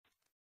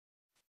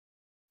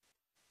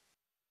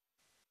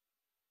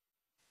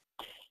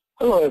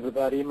Hello,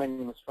 everybody. My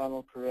name is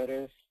Ronald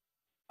Paredes,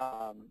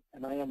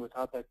 and I am with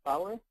OutBack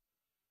Power.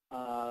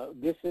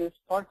 This is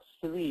part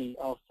 3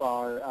 of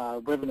our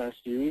webinar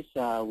series.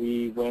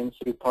 We went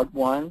through part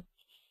 1,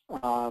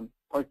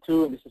 part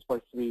 2, and this is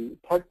part 3.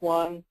 Part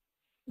 1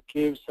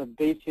 gives a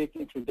basic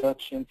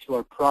introduction to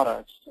our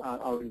products,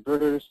 our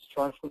inverters,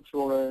 charge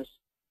controllers,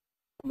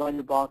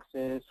 combiner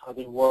boxes, how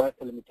they work,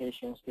 the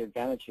limitations, the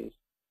advantages.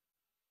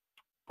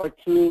 Part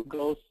 2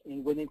 goes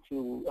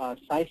into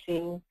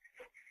sizing,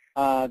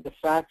 the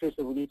factors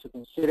that we need to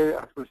consider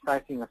as we're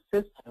sizing a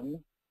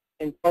system,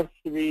 and part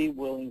 3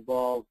 will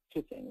involve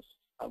 2 things.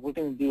 We're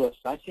going to do a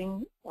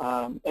sizing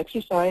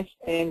exercise,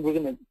 and we're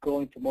going to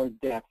go into more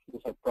depth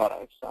with our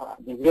products,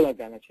 the real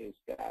advantages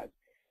that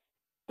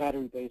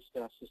battery-based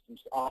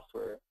systems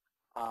offer,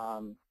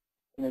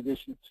 in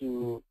addition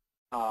to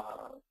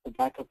the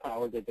backup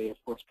power that they,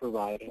 of course,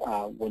 provide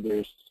when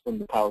the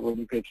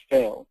grids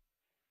fail.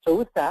 So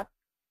with that,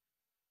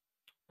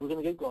 we're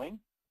going to get going.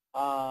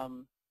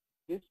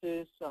 This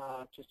is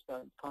just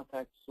a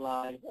contact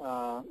slide.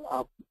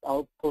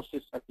 I'll post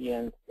this at the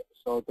end,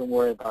 so don't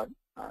worry about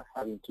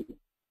having to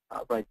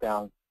write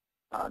down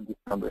these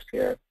numbers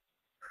here.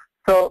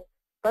 So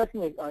that's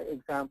an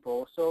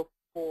example. So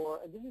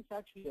this is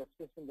actually a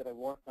system that I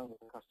worked on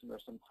with a customer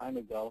some time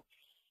ago.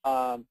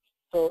 So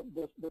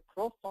the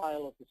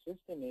profile of the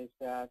system is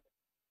that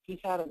he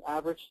had an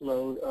average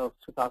load of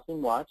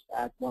 2,000 watts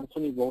at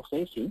 120 volts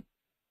AC.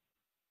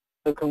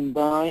 The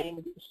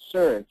combined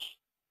surge,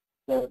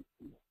 the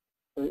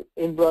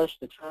inrush,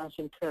 the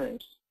transient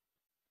currents,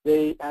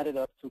 they added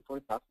up to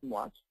 4,000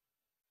 watts.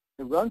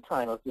 The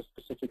runtime of this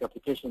specific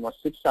application was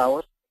 6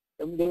 hours,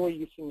 and they were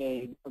using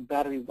a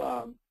battery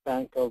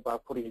bank of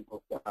 48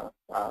 volt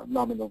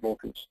nominal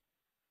voltage.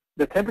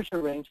 The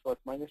temperature range was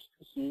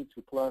 -2C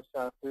to plus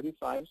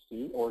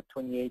 35C, or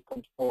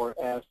 28.4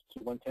 F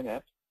to 110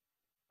 F.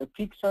 The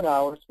peak sun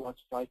hours was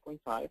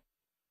 5.5.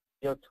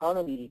 The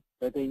autonomy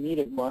that they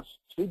needed was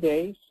 2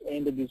 days,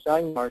 and the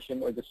design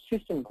margin, or the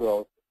system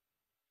growth,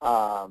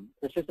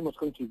 the system was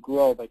going to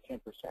grow by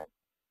 10%.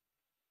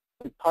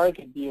 The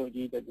target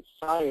DOD, the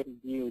desired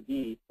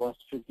DOD, was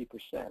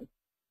 50%.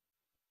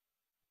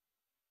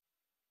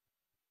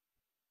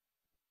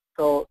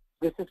 So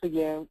this is,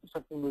 again,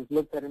 something we've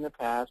looked at in the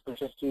past, but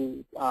just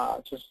to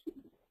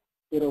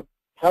it'll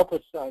help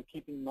us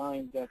keep in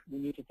mind that we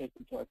need to take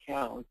into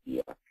account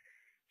the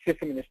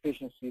system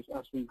inefficiencies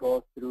as we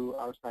go through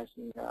our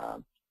sizing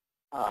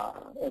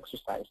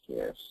exercise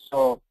here.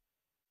 So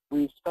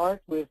we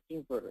start with the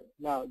inverter.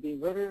 Now, the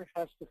inverter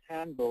has to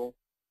handle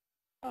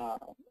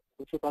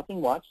the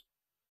 2,000 watts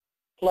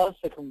plus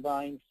a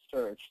combined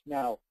surge.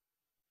 Now,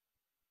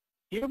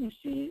 here we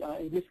see,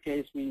 in this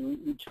case,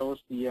 we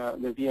chose the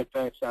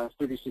VFX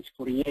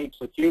 3648.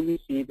 So here we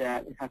see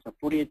that it has a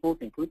 48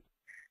 volt input.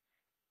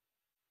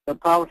 The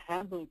power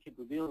handling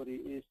capability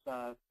is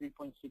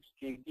 3.6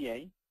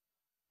 kVA.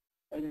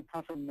 And it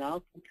has an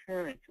output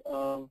current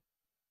of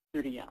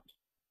 30 amps.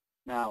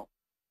 Now,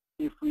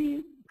 if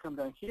we come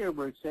down here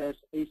where it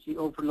says AC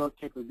overload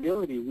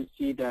capability, we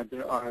see that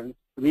there are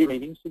 3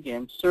 ratings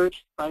again: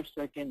 surge,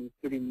 5-second, and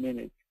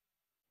 30-minute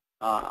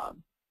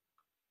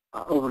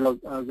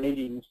overload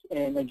ratings.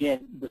 And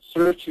again, the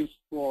surge is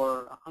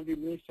for 100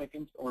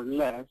 milliseconds or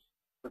less.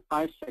 The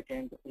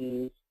 5-second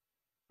is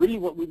really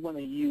what we want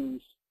to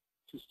use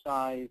to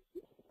size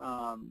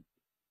an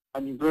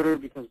inverter,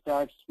 because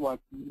that's what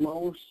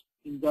most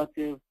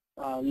inductive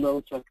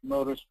loads, like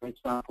motors, for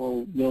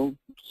example, will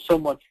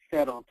somewhat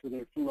settle to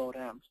their full load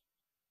amps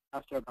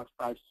after about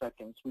 5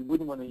 seconds. We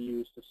wouldn't want to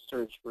use the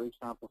surge, for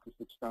example, because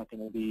it's not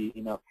going to be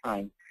enough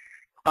time.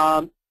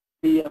 The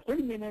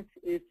 30 minutes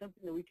is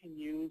something that we can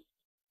use,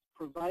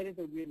 provided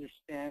that we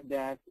understand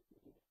that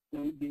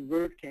the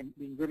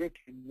inverter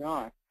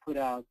cannot put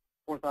out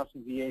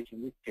 4,000 VH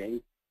in this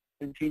case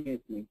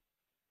continuously.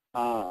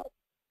 The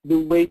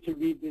way to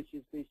read this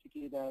is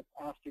basically that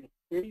after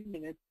 30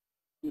 minutes,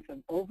 with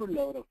an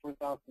overload of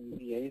 4,000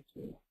 VAs,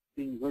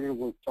 the inverter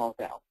will fault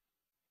out.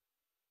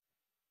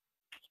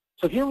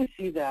 So here we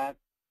see that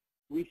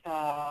we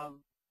have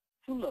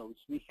 2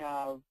 loads. We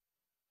have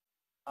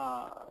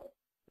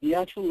the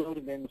actual load,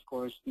 and then, of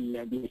course, the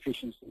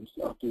efficiencies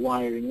of the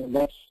wiring. And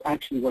that's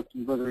actually what the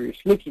inverter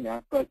is looking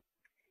at. But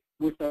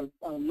with a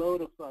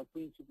load of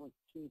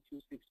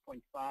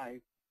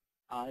 22.6.5,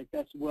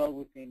 that's well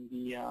within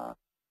the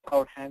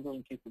power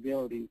handling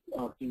capabilities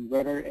of the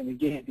inverter. And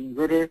again,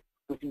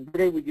 with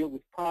inverter, we deal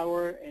with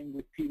power, and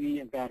with PV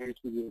and batteries,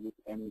 we deal with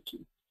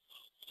energy.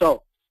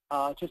 So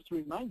just to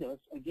remind us,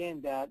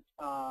 again, that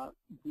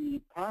the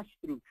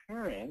pass-through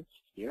current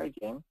here,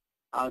 again,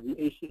 the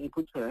AC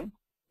input current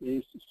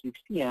is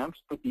 60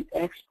 amps, but the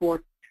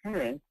export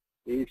current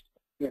is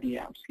 30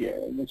 amps here.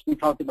 And we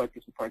talked about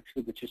this in part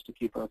 2, but just to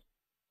keep us,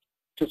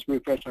 just to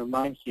refresh our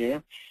minds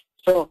here.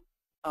 So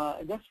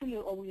that's really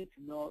all we need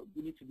to know.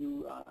 We need to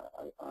do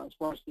as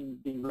far as the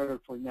inverter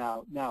for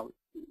now. Now,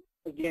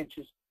 again,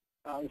 just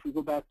if we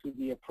go back to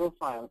the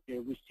profile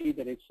here, we see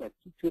that it's a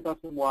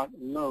 2,000 watt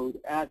load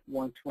at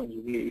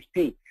 120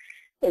 VAC.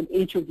 And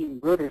each of the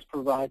inverters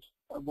provides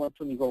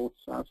 120 volts.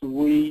 So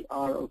we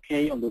are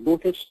okay on the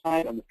voltage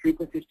side, on the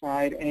frequency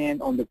side,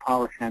 and on the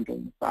power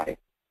handling side.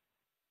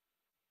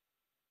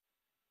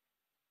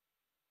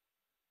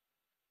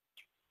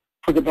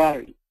 For the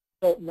battery.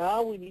 So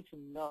now we need to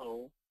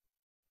know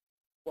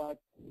what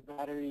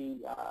battery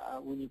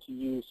we need to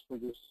use for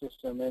this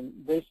system.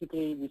 And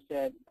basically we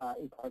said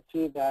in part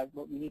 2 that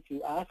what we need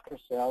to ask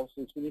ourselves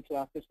is we need to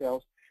ask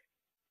ourselves,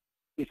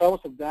 if I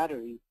was a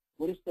battery,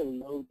 what is the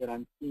load that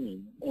I'm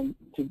seeing? And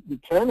to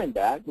determine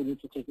that, we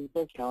need to take into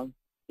account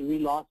 3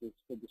 losses: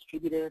 the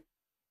distributor,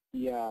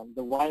 the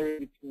wire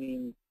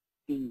between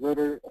the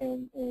inverter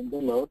and the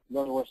load, in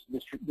other words,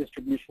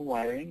 distribution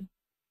wiring,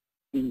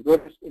 the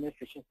inverter's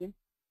inefficiency,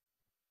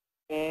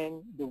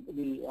 and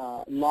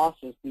the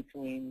losses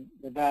between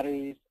the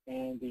batteries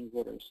and the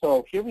inverter.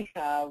 So here we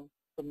have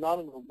some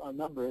nominal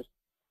numbers,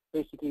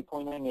 basically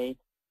 0.98,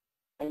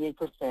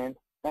 98%,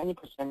 90%,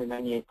 and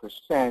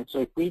 98%. So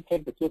if we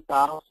take the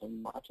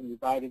 2,000 watts and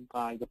divide it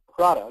by the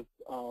product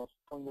of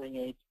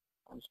 0.98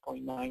 times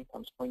 0.9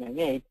 times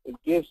 0.98, it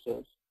gives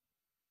us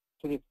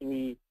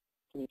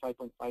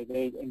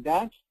 25.58, and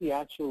that's the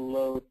actual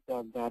load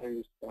that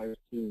batteries are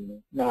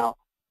seeing. Now,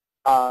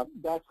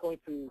 that's going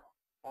to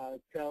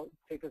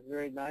take us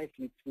very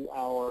nicely to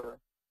our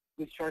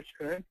discharge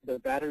current, the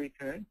battery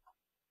current.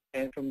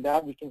 And from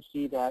that, we can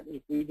see that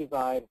if we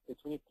divide the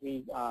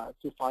 23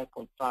 to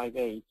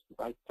 5.58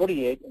 by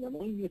 48, and I'm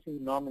only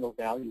using nominal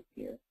values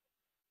here,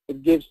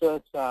 it gives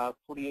us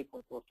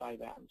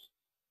 48.45 amps.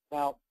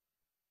 Now,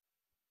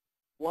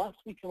 once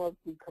we come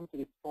to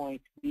this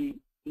point, we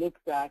look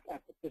back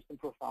at the system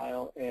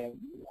profile and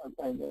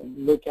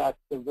look at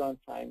the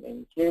runtime.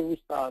 And here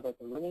we saw that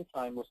the running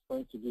time was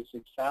going to be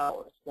 6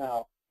 hours.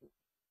 Now,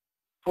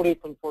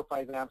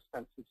 48.45 amps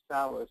times 6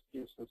 hours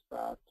gives us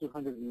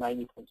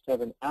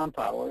 290.7 amp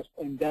hours,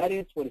 and that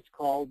is what is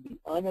called the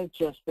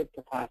unadjusted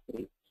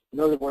capacity. In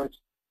other words,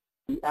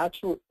 the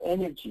actual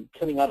energy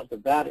coming out of the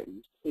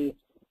batteries is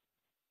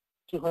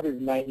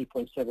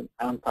 290.7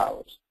 amp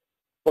hours.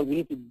 What we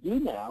need to do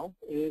now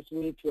is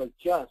we need to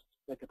adjust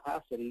the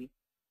capacity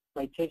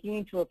by taking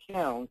into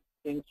account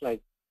things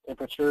like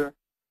temperature,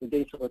 the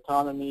days of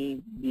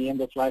autonomy, the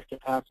end-of-life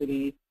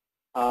capacity,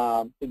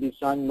 the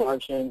design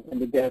margin,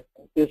 and the depth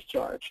of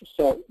discharge.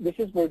 So this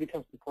is where it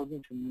becomes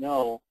important to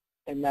know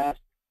and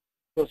ask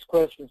those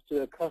questions to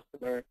the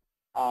customer.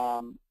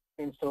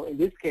 And so in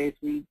this case,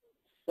 we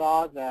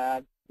saw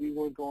that we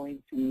were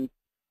going to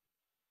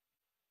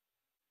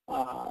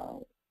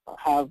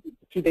have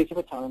 2 days of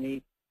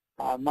autonomy,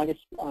 minus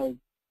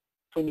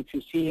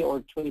 22C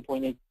or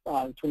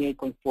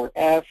 28.4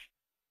 F,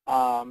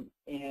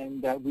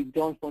 and we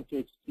don't want to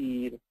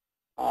exceed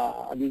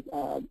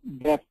the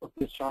depth of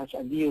discharge,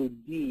 a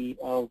DOD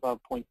of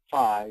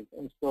 0.5.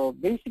 And so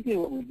basically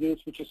what we do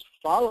is we just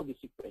follow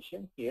this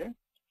equation here.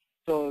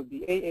 So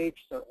the AH,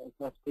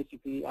 that's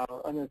basically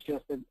our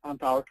unadjusted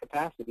amp hour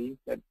capacity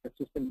that the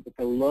system, that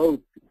the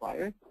load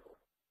requires,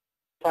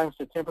 times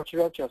the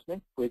temperature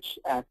adjustment, which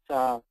at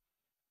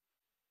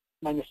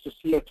minus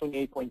 2C or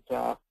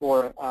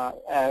 28.4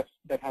 F,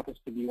 that happens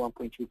to be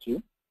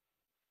 1.22.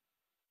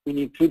 We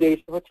need 2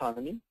 days of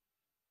autonomy.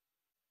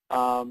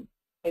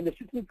 And the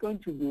system is going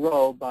to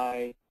grow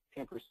by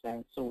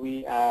 10%, so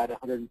we add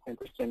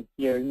 110%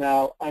 here.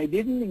 Now, I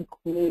didn't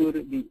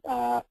include the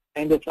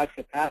end-of-life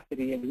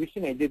capacity, and the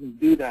reason I didn't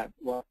do that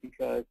was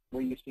because we're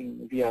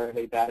using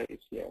VRLA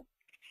batteries here.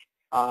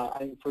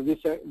 And for this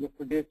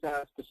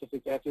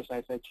specific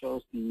exercise, I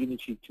chose the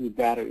Unity 2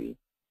 battery,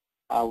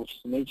 which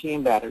is an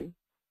AGM battery,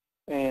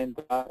 and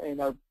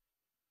our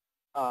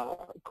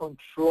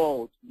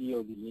controlled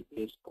DOD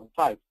is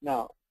 0.5.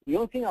 Now, the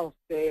only thing I'll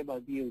say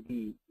about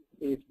DOD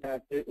is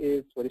that there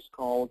is what is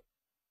called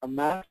a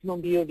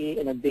maximum DOD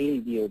and a daily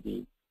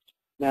DOD.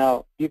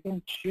 Now, you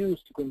can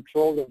choose to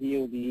control the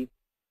DOD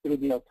through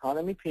the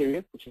autonomy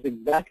period, which is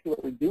exactly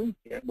what we're doing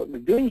here. What we're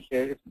doing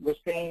here is we're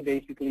saying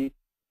basically,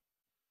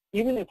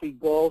 even if we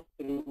go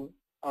through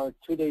our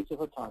 2 days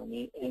of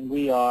autonomy and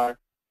we are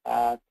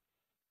at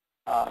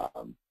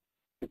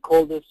the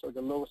coldest or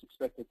the lowest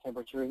expected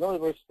temperature, in other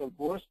words, the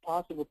worst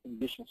possible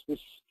conditions, we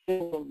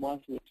still don't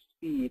want to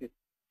exceed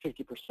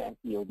 50%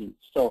 DOD.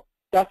 So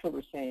that's what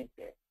we're saying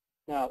there.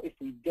 Now, if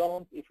we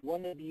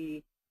want to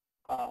be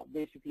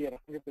basically at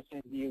 100%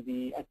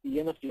 DOD at the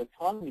end of the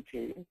autonomy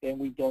period, then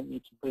we don't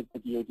need to put the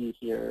DOD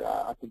here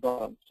at the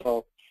bottom.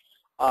 So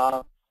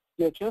the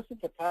adjusted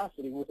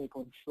capacity with a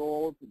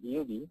controlled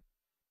DOD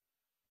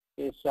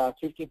is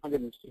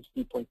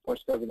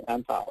 1,560.47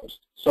 amp hours.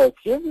 So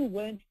here we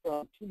went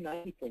from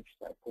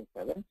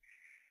 290.7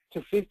 to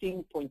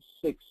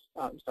 15.6,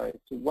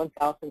 to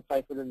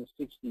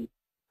 1,560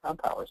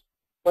 amp hours.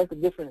 Quite the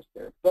difference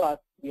there,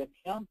 but we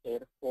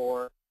accounted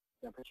for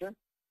temperature,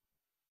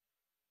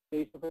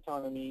 days of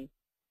autonomy,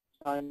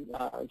 time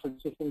for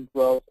system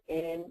growth,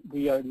 and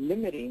we are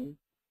limiting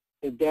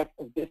the depth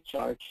of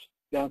discharge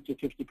down to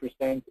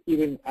 50%,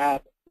 even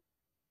at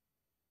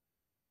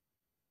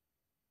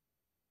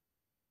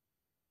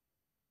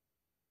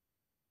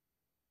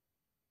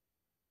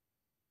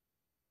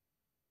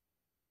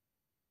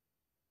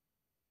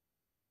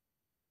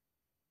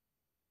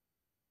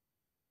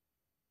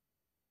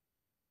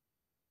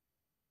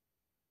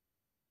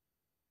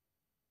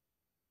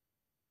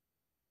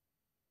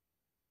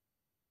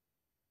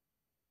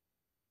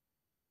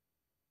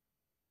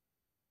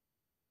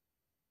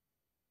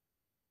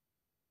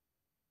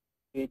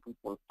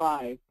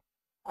 48.45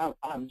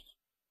 amps,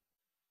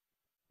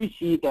 we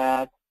see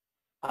that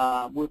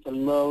with a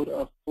load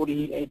of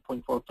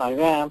 48.45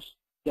 amps,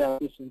 that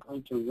this is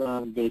going to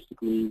run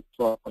basically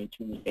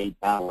 12.28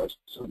 hours.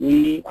 So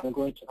we are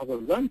going to have a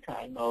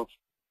runtime of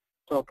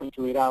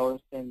 12.28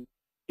 hours, and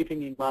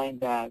keeping in mind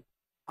that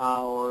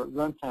our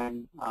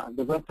runtime,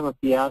 the runtime of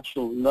the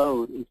actual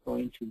load is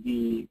going to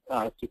be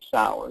 6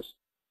 hours.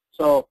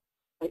 So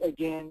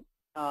again,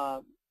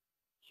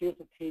 here's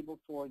a table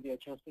for the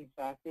adjusting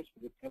factors for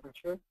the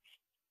temperature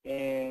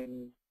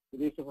and the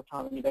days of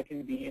autonomy. That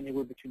can be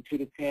anywhere between 2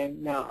 to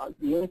 10. Now,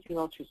 the only thing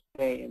I'll just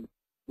say, and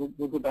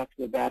we'll go back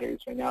to the batteries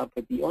right now,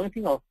 but the only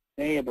thing I'll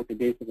say about the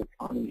days of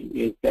autonomy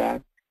is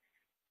that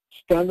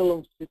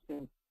standalone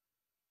systems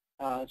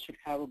should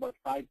have about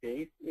 5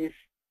 days if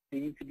they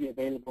need to be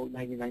available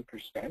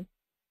 99%,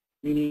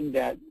 meaning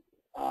that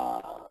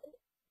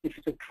if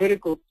it's a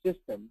critical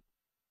system,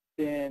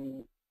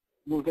 then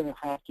we're going to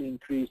have to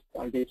increase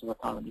our days of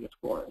autonomy, of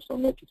course. So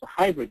unless it's a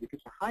hybrid, if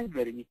it's a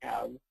hybrid and you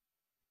have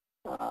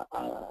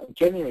a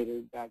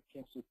generator that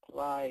can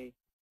supply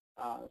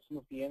some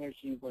of the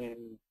energy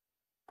when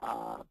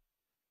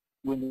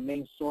the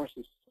main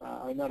sources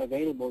are not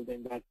available,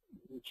 then that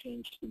will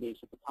change the days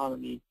of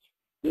autonomy.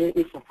 There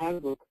is a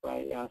handbook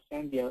by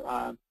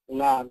Sandia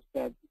Labs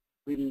that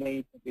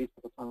relates the days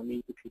of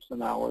autonomy to trips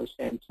and hours,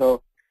 and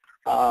so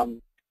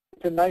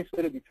it's a nice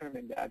way to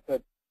determine that.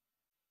 But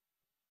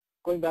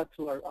going back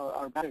to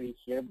our batteries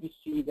here, we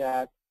see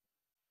that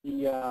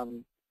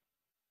the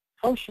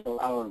functional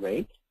hour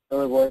rate, in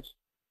other words,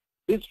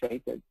 this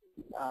rate that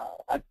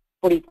at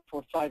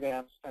 40.45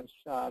 amps times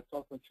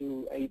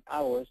 12.28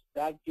 hours,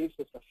 that gives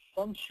us a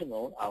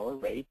functional hour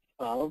rate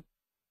of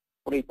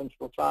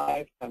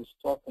 48.45 times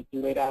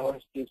 12.28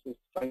 hours gives us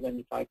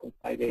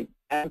 595.58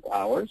 amp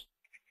hours.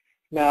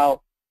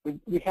 Now,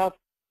 we have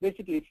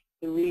basically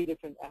 3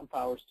 different amp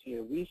hours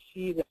here. We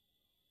see that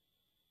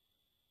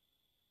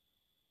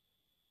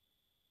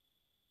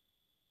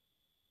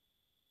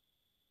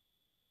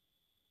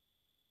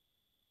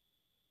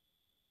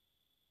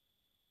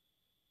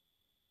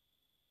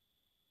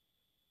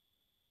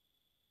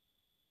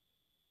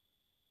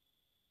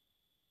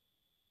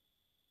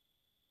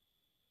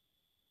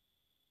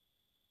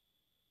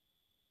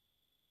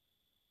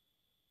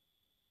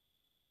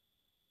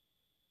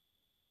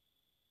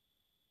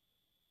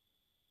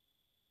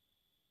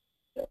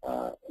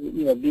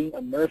being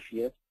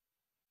amorphous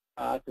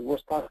at the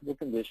worst possible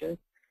conditions.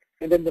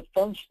 And then the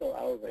functional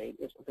hour rate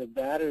is what the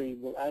battery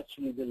will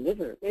actually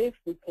deliver if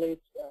we place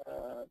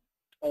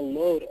a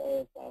load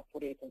of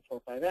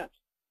 48.45 amps.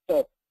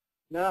 So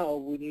now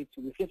we need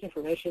to, with this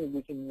information,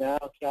 we can now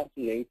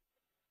calculate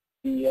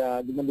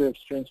the number of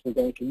strings we're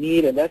going to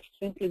need, and that's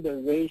simply the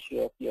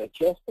ratio of the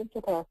adjusted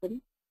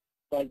capacity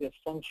by the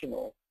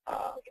functional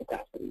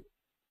capacity.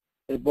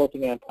 They're both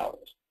in amp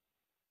hours.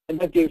 And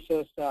that gives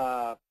us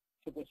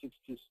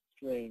 2.62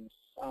 strings.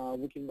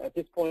 We can, at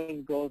this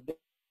point, go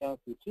down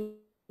to 2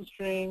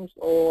 strings,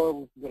 or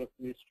we can go to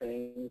 3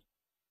 strings.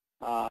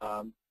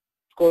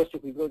 Of course,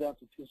 if we go down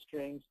to 2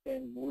 strings,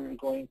 then we're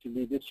going to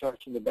be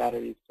discharging the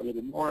batteries a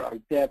little bit more. Our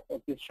depth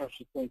of discharge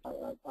is going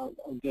to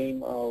a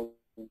game of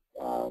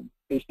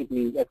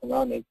basically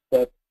economics,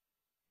 but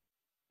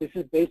this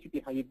is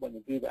basically how you'd want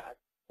to do that.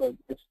 So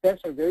the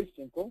steps are very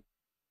simple.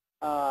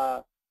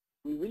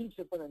 We really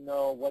just want to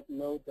know what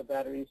load the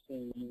battery is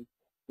seeing.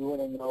 We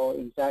want to know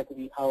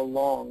exactly how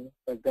long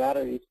the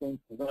battery is going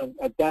to run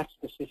at that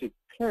specific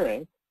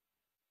current.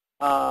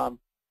 And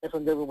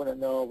from there, we want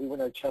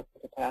to adjust the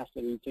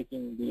capacity,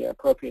 taking the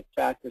appropriate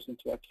factors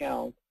into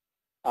account.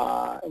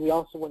 And we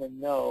also want to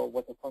know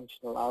what the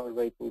functional hour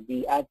rate will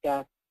be at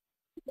that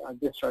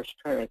discharge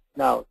current.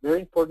 Now,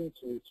 very important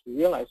to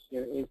realize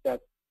here is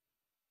that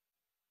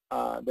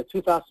the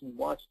 2,000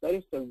 watts, that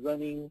is the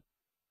running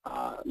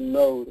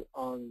load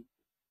on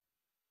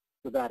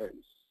the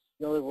batteries.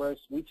 In other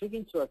words, we took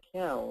into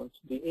account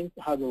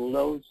how the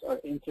loads are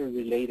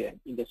interrelated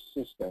in the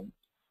system.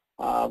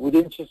 We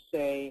didn't just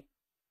say,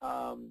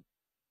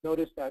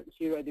 notice that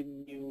here I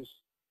didn't use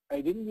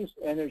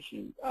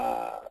energy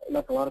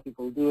like a lot of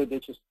people do. They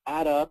just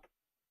add up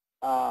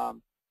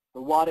the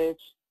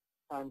wattage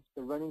times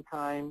the running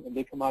time, and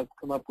they come up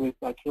with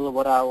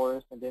kilowatt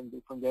hours, and then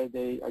from there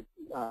they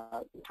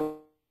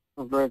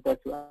convert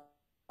that to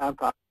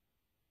amp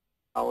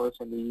hours,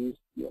 and they use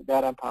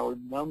that amp hour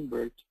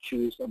number to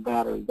choose a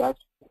battery. That's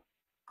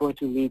going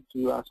to lead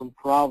to some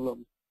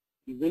problems.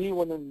 You really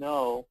want to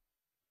know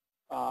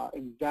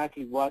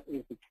exactly what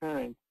is the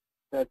current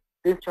that's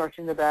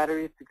discharging the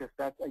batteries, because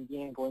that's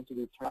again going to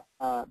determine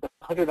the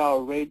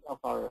 100-hour rate of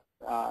our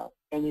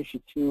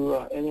energy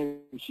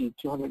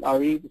 200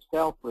 RE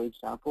cell, for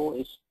example,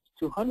 is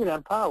 200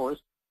 amp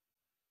hours.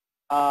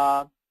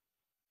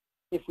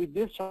 If we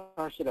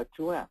discharge it at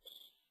 2 amps,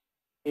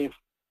 if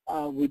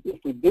we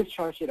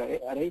discharge it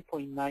at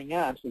 8.9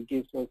 amps, it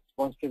gives us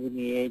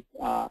 178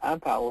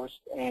 amp hours,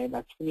 and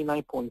at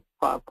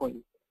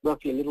 29.5,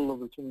 roughly a little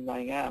over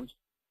 29 amps,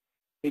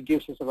 it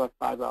gives us about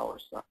 5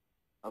 hours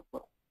of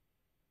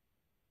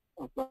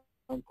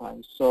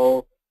runtime.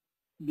 So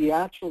the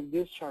actual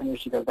discharge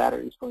energy that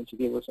battery is going to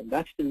give us, and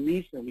that's the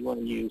reason we want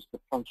to use the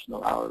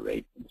functional hour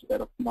rate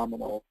instead of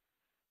nominal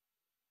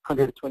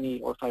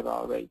 120 or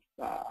 5-hour rate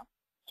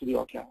to do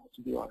our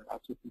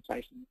system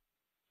sizing.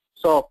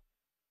 So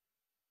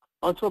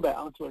onto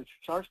our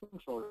charge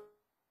controllers,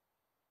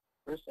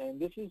 and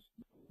this is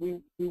we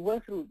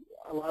went through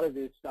a lot of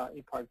this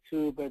in part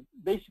 2, but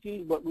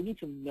basically what we need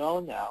to know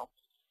now,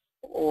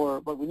 or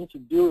what we need to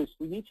do, is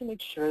we need to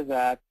make sure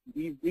that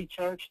we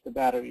recharge the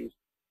batteries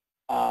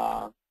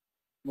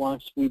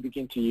once we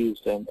begin to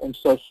use them. And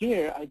so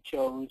here I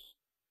chose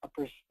a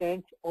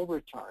percent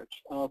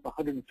overcharge of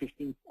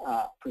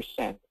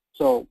 115%.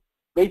 So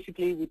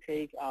basically we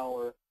take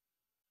our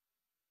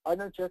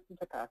unadjusted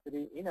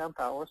capacity in amp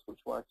hours, which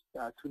was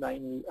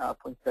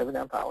 290.7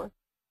 amp hours,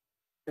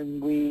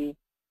 and we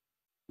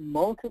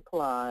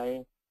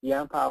multiply the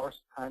amp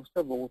hours times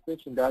the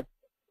voltage, and that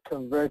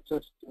converts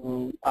us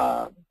to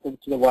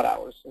the watt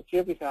hours. So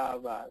here we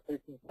have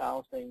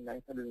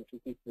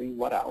 13,953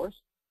 watt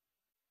hours.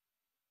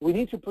 We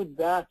need to put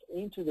that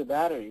into the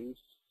batteries,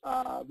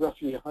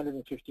 roughly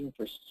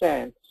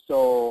 115%.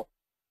 So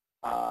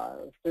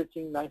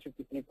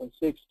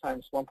 13,953.6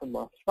 times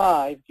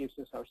 1.15 gives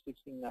us our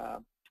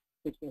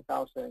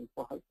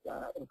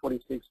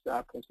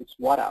 16,446.6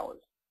 watt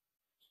hours.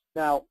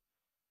 Now,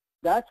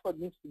 that's what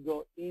needs to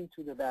go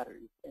into the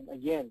batteries. And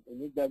again, we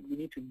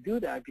need to do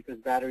that because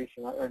batteries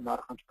are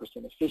not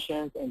 100%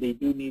 efficient, and they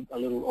do need a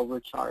little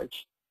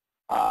overcharge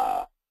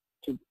to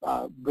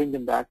bring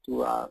them back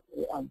to an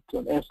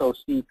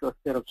SOC, to a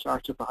state of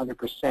charge of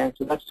 100%.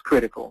 So that's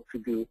critical to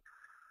do.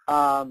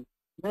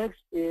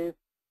 Next is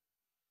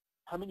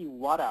how many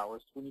watt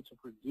hours we need to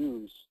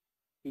produce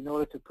in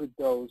order to put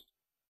those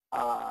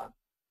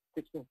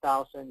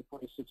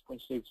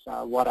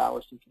 16,046.6 watt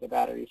hours into the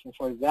batteries. And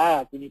for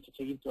that, we need to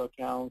take into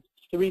account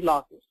 3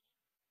 losses: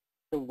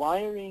 the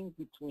wiring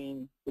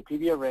between the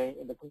PV array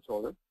and the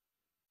controller,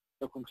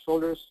 the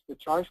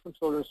charge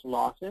controller's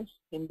losses,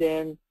 and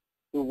then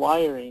the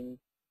wiring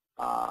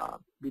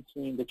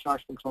between the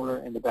charge controller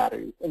and the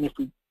batteries. And if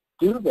we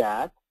do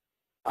that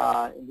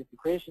in this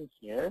equation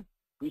here,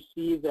 we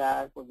see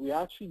that what we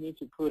actually need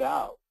to put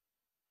out,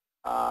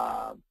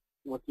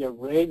 what the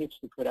array needs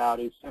to put out,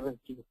 is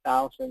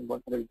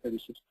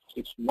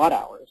 17,136 watt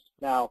hours.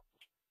 Now,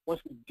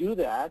 once we do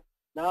that,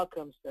 now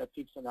comes the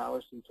peaks and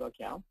hours into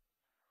account,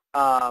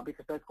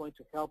 because that's going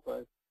to help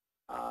us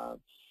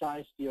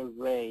size the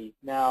array.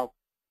 Now,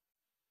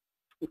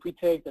 if we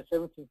take the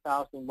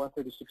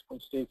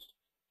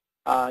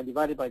 17,136.6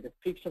 divided by the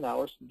peaks and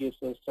hours, it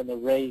gives us an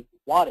array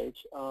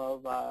wattage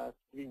of a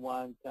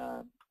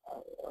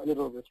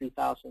little over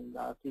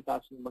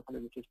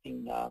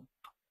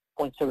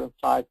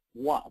 3,115.75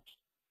 watts.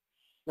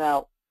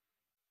 Now,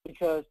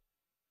 because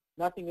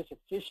nothing is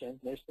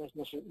efficient, there's no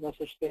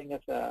such thing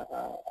as a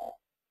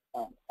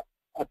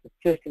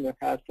system that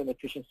has an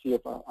efficiency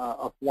of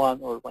 1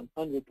 or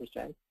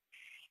 100%.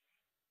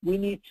 We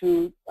need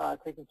to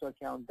take into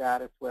account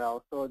that as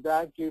well. So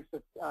that gives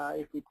us,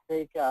 if we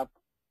take up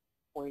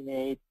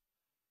 0.8,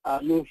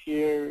 you'll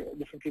hear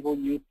different people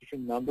use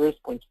different numbers: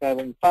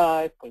 0.75,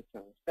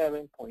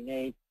 0.77,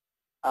 0.8.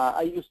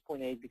 I use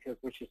 0.8 because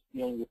we're just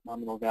dealing with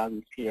nominal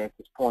values here at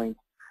this point.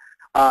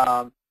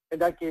 And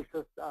that gives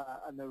us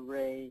an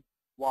array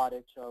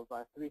wattage of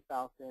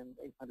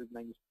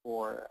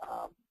 3,894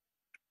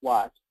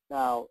 watts.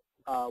 Now,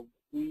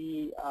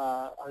 we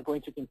are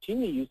going to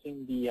continue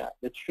using the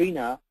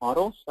Trina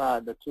models,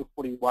 the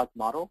 240 watt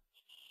model.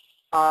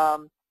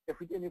 If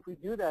we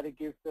do that, it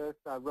gives us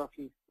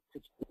roughly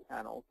 60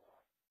 panels.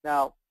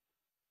 Now,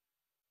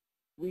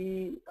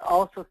 we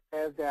also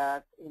said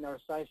that in our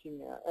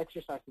sizing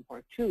exercise in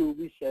part 2,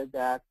 we said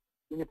that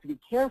we need to be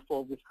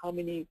careful with how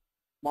many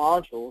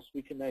modules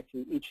we connect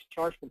to each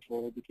charge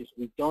controller, because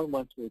we don't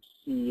want to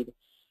exceed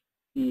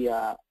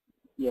the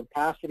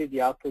capacity,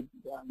 the output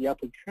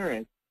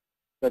current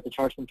that the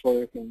charge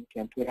controller can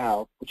put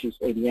out, which is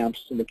 80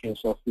 amps in the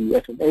case of the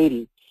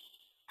FM80.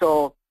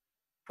 So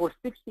for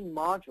 16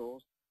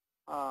 modules,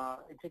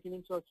 and taking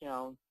into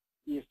account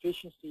the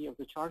efficiency of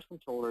the charge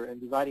controller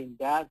and dividing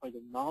that by the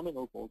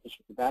nominal voltage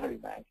of the battery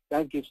bank,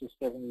 that gives us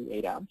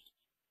 78 amps.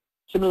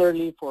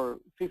 Similarly, for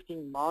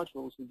 15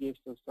 modules, it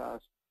gives us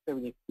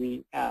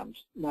 73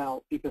 amps.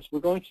 Now, because we're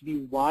going to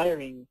be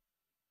wiring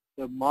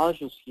the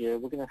modules here,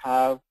 we're going to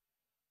have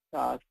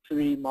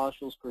 3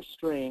 modules per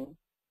string.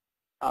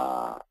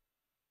 The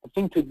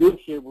thing to do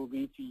here will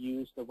be to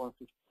use the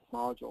 150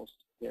 modules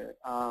here.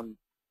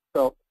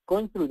 So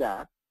going through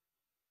that,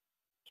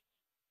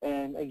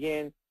 and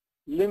again,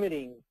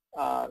 limiting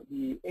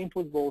the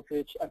input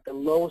voltage at the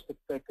lowest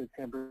expected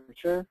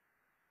temperature,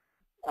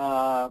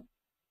 and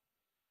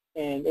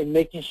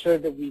making sure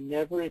that we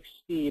never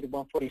exceed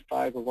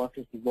 145 or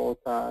 150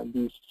 volt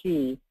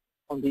DC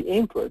on the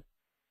input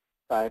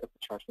side of the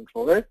charge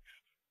controller.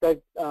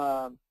 That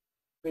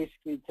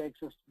basically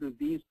takes us through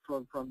these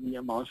from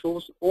the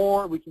modules,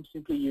 or we can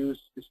simply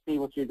use this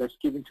table here that's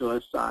given to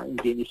us in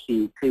the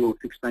NEC, table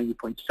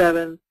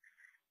 690.7.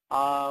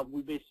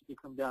 We basically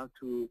come down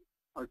to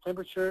our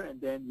temperature and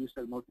then use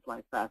the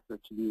multiplying factor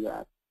to do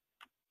that.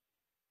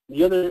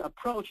 The other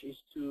approach is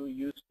to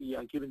use the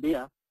given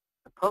data,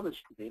 the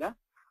published data.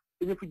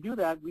 And if we do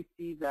that, we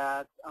see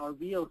that our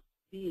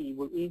VOC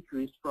will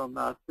increase from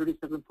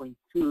 37.2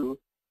 to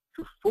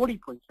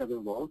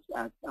 40.7 volts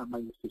at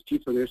minus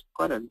 50. So there's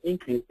quite an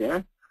increase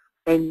there.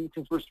 And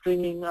since we're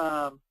stringing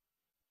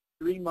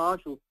 3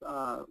 modules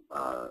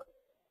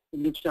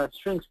in each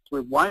string,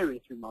 we're wiring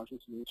 3 modules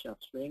in each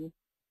string.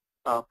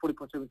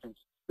 40.7 times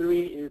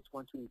 3 is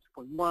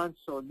 122.1.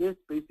 So this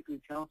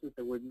basically tells us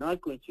that we're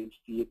not going to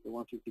exceed the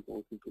 150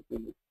 volts input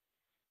limit.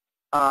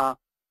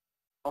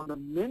 On the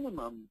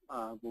minimum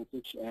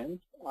voltage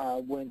end,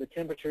 when the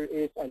temperature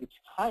is at its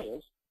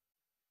highest,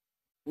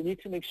 we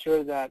need to make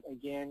sure that,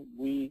 again,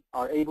 we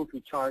are able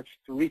to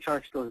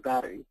recharge those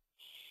batteries.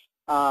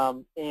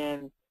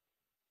 And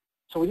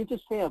so we need to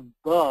stay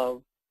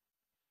above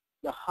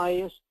the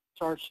highest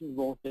charging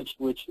voltage,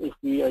 which if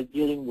we are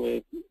dealing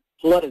with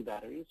flooded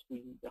batteries,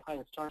 the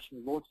highest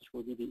charging voltage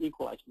will be the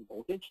equalizing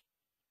voltage.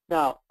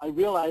 Now, I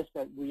realize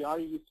that we are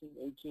using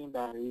AGM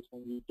batteries,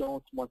 and you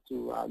don't want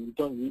to you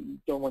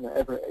don't want to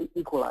ever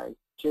equalize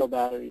gel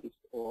batteries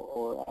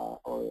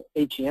or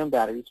AGM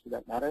batteries for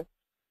that matter.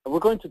 But we're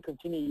going to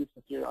continue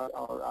using here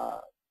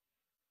our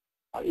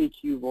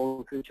EQ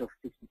voltage of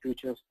 63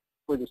 just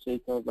for the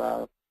sake of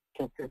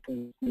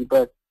consistency.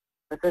 But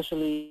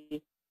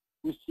essentially,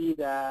 we see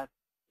that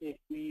if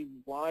we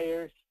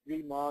wire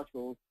 3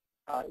 modules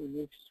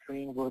in each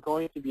string, we're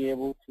going to be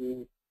able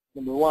to,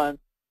 number one,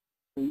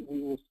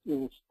 we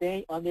will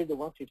stay under the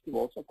 150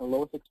 volts at the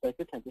lowest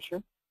expected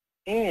temperature,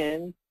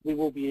 and we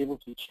will be able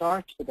to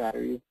charge the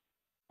battery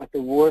at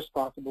the worst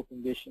possible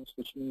conditions,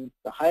 which means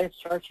the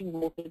highest charging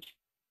voltage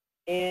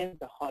and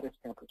the hottest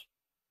temperature.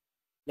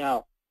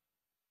 Now,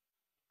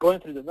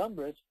 going through the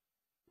numbers,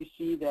 we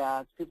see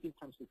that 15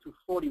 times the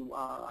 240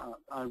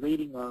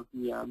 rating of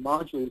the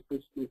module is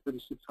basically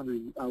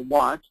 3,600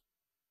 watts.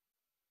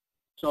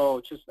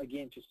 So just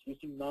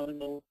using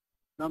nominal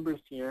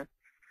numbers here,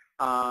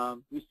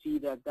 we see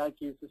that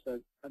gives us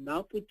an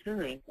output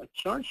current, a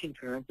charging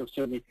current of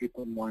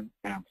 73.1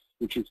 amps,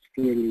 which is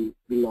clearly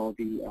below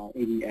the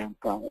 80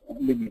 amp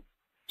limit.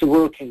 So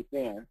we're okay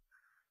there.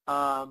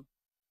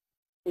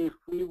 If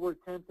we were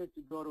tempted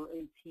to go to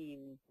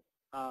 18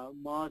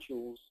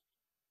 modules,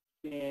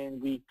 then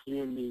we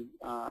clearly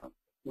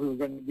we would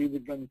run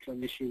into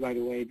an issue right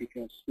away,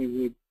 because we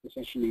would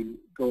essentially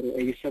go to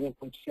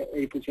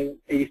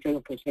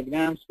 87.7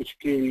 amps, which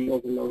clearly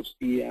overloads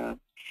the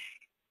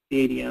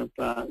 80 amp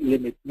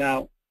limit.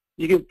 Now,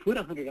 you can put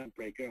a 100 amp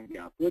breaker on the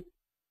output,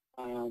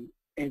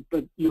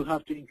 but you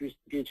have to increase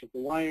the gauge of the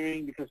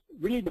wiring, because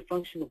really the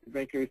function of the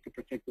breaker is to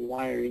protect the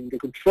wiring. The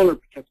controller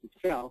protects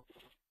itself,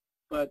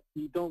 but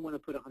you don't want to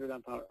put a 100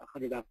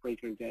 amp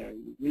breaker there.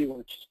 You really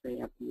want to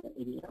stay at the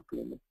 80 amp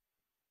limit.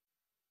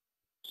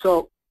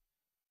 So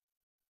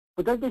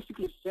what that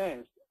basically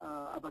says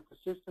about the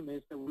system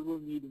is that we will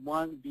need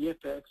one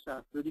VFX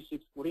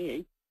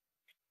 3648.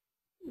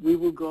 We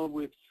will go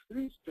with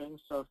 3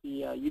 strings of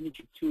the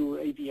Unity 2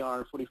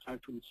 AVR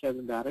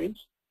 4527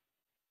 batteries,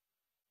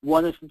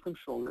 1 FM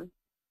controller,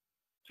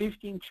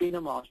 15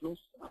 Trina modules,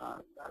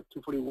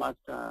 240 watt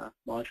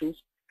modules,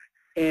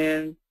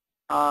 and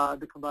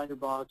the combiner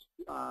box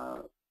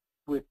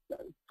with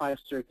 5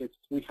 circuits.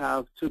 We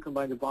have 2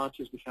 combiner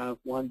boxes. We have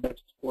one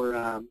that's for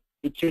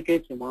 8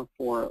 circuits, and one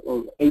for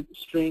 8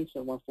 strings,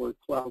 and one for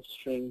 12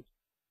 strings.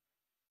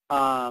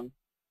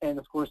 And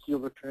of course, the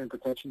overcurrent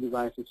protection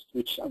devices,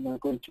 which I'm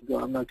not going to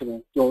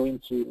go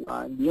into.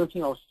 And the only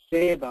thing I'll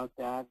say about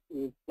that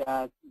is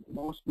that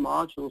most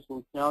modules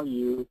will tell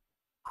you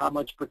how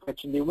much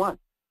protection they want.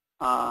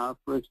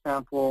 For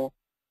example,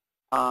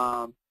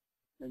 and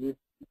I'm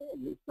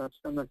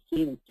not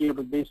seeing it here,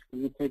 but basically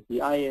we take the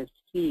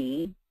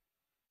ISC,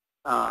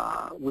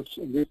 which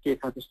in this case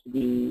happens to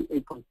be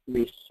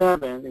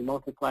 8.37, and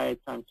multiply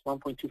it times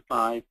 1.25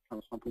 times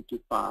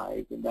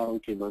 1.25, and that will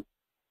give us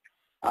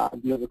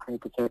the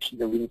overcurrent protection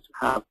that we need to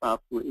have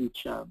for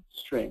each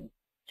string.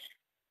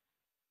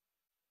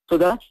 So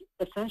that's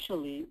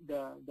essentially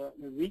the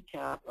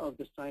recap of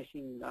the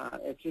sizing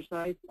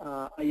exercise.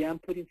 I am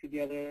putting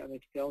together an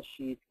Excel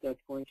sheet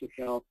that's going to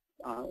help,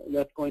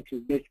 that's going to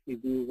basically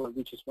do what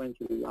we just went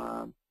through,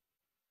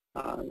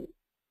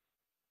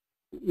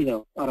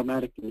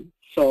 automatically.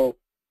 So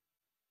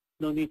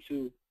no need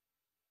to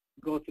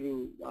go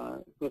through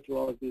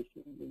all of this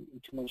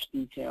in too much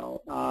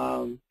detail.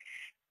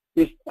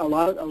 There's a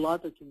lot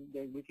that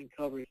we can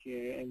cover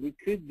here, and we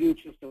could do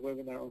just a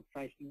webinar on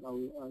pricing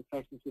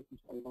systems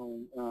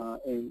alone.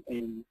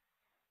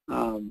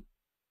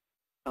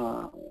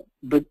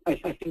 But I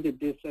think that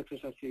this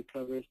exercise here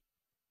covers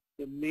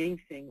the main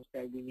things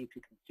that we need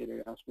to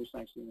consider as we're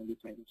sizing and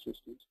designing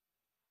systems.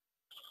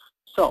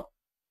 So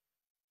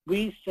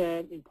we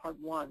said in part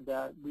 1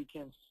 that we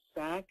can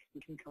stack,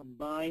 we can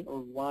combine or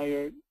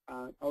wire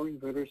our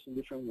inverters in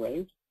different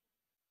ways.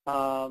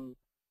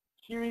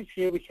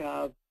 Here we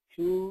have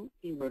 2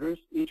 inverters,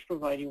 each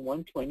providing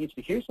 120.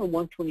 So here's a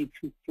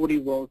 122 40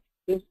 volt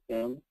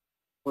system.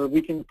 where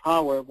we can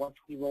power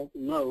 120-volt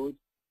loads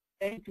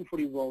and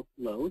 240-volt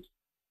loads.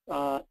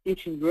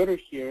 Each inverter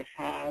here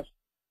has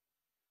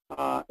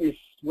is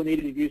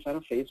 180 degrees out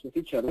of phase with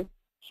each other.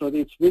 So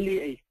it's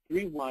really a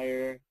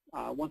three-wire,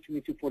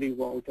 120,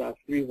 240-volt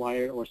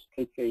three-wire or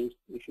split-phase,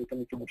 if you're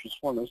coming from a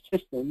transformer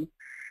system.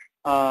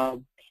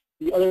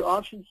 The other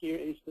option here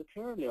is the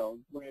parallel,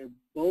 where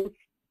both,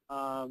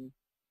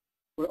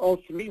 where all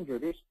three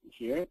inverters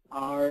here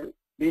are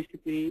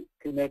basically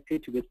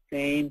connected to the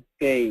same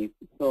phase.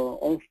 So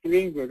all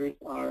three inverters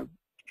are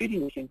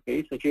feeding the same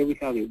phase. So here we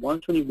have a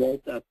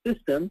 120-volt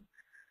system,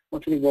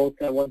 120-volt,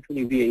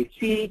 120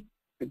 VAC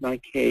at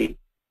 9K.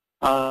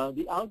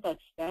 The OutBack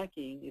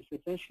stacking is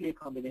essentially a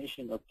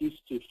combination of these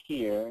two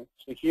here.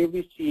 So here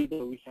we see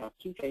that we have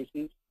two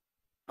phases.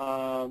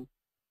 The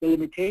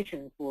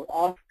limitation for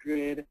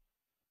off-grid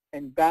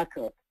and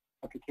backup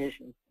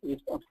applications is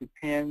up to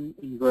 10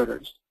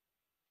 inverters.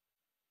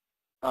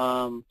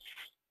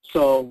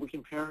 So we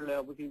can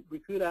parallel. We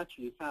could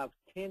actually have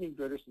 10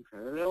 inverters in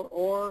parallel,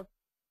 or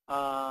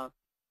 5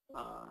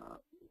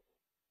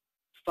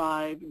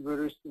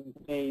 inverters in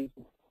phase,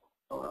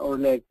 or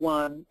leg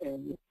 1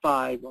 and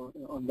 5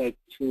 on leg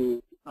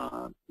 2.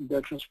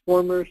 The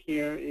transformer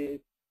here is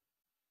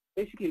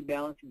basically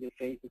balancing the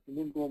phases. We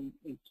won't go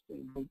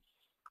into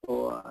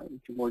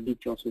more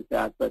details with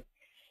that, but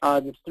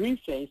the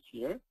three-phase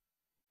here,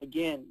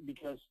 again,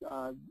 because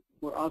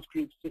we're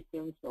off-grid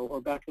systems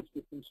or backup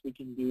systems, we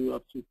can do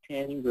up to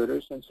 10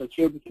 inverters. And so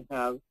here we can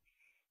have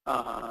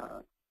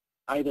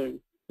either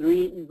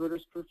 3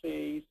 inverters per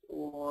phase,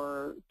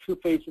 or 2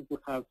 phases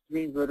will have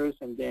 3 inverters,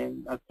 and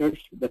then the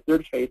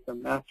third phase, the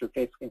master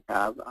phase, can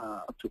have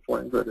up to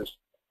 4 inverters.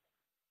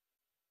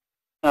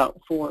 Now,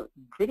 for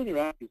grid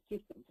interactive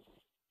systems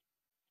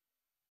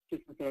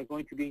that are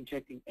going to be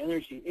injecting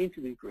energy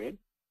into the grid,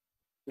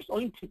 there's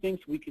only 2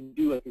 things we can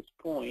do at this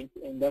point,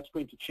 and that's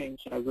going to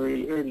change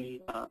very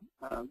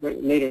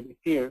later this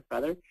year,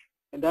 rather,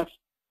 and that's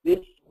this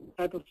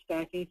type of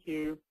stacking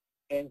here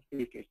and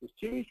three-phase. So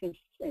series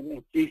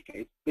and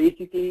three-phase.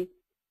 Basically,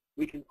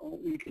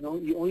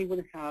 you only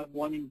want to have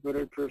 1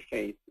 inverter per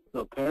phase.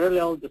 So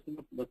parallel doesn't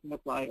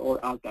apply, or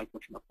OutBack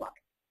doesn't apply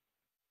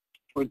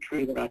for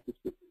grid interactive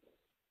systems.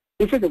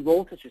 These are the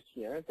voltages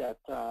here that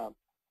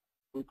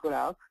we put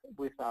out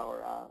with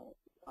our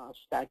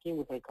stacking,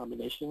 with our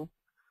combination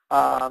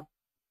of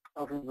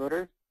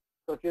inverters.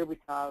 So here we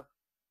have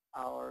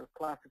our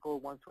classical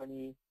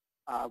 120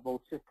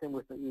 volt system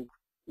with a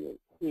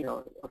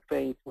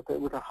phase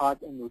with a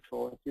hot and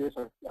neutral. And here's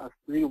our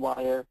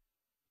 3-wire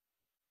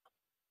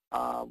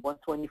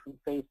 120 from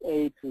phase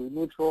A to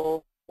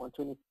neutral,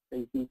 120 from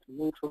phase B to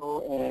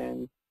neutral,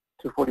 and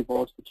 240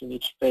 volts between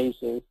each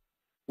phases,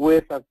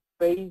 with a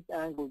phase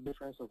angle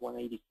difference of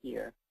 180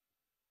 here.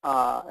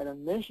 And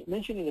I'm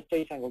mentioning the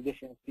phase angle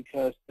difference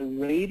because the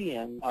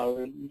Radian,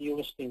 our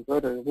newest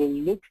inverter, will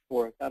look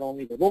for not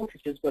only the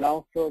voltages but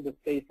also the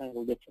phase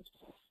angle difference.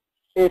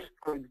 If,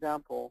 for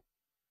example,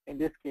 in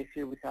this case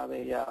here we have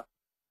a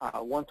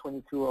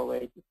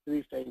 12208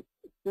 three-phase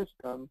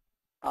system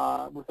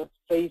with a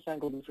phase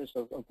angle difference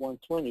of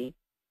 120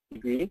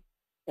 degrees,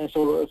 and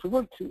so if we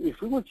were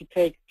to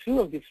take 2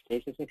 of these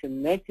phases and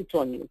connect it to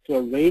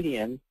a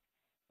Radian,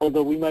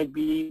 although we might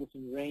be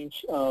within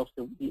range of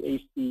the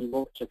AC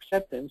voltage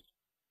acceptance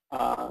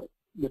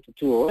with the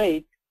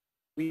 208,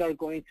 we are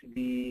going to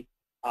be,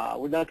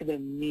 we're not going to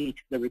meet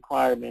the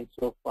requirements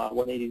of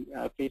 180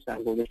 phase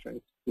angle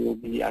difference. We will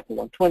be at the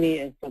 120,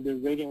 and so the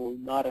Radian will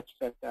not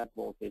accept that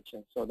voltage.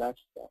 And so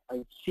that's,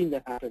 I've seen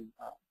that happen,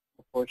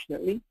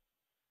 unfortunately.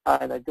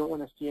 And I don't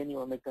want to see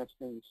anyone make that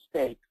same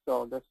mistake,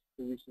 so that's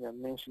the reason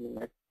I'm mentioning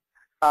it.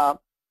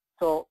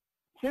 So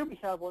here we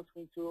have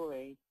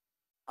 12208.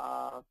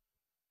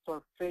 So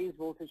our phase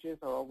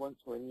voltages are all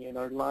 120, and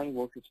our line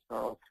voltages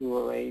are all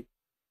 208.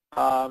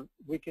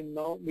 We can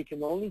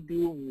only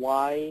do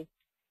Y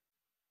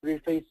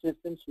three-phase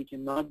systems. We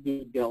cannot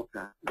do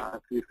delta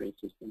three-phase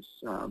systems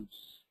at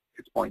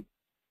this point.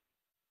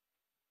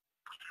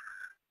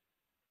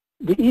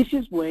 The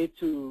easiest way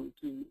to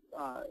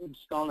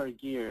install our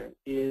gear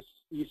is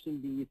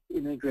using these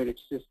integrated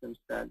systems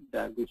that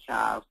we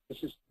have.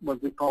 This is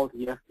what we call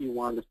the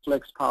FP1, the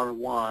Flex Power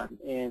 1.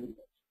 And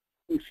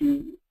if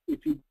we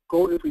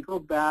go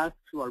back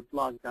to our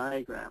block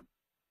diagram,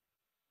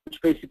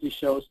 which basically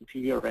shows the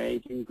PV array,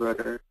 the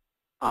inverter,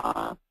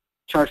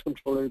 charge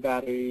controller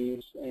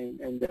batteries,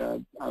 and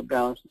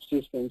balance of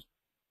systems,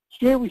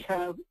 here we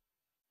have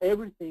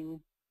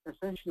everything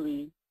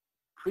essentially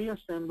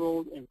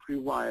pre-assembled and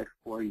pre-wired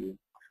for you.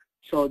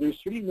 So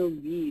there's really no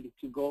need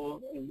to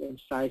go and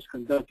size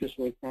conductors,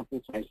 for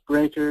example, size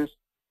breakers.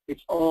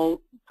 It's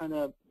all kind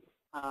of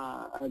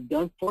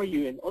done for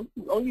you, and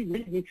all you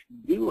really need to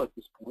do at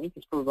this point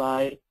is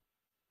provide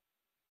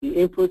the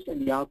inputs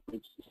and the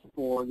outputs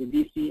for the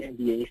DC and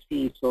the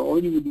AC. So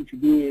all you would need to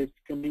do is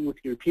come in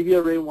with your PV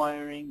array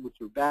wiring, with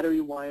your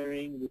battery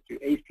wiring, with your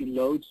AC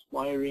loads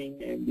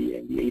wiring, and the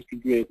AC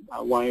grid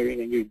wiring,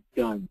 and you're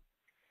done.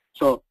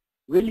 So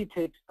really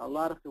takes a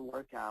lot of the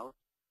work out.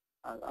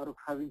 out of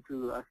having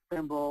to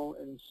assemble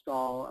and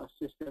install a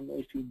system.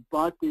 If you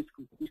bought these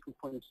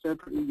components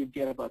separately, you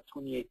get about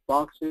 28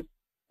 boxes,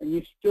 and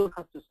you still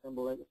have to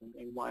assemble it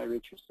and wire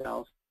it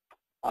yourself.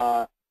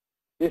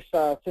 This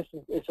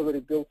system is already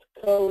built to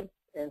code,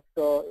 and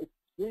so it's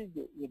really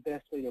the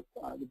best way to,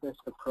 the best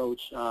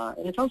approach.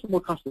 And it's also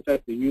more cost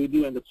effective. You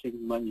do end up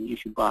saving money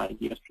if you buy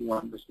the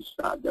SP1 versus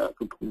the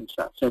components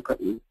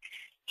separately.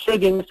 So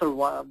again, this are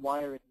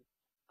wiring,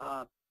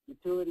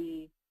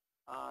 utility,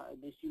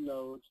 DC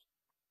loads,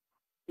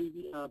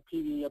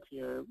 PV up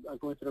here,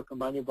 going through a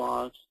combiner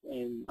box,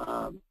 and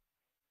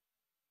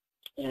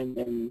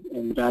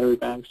battery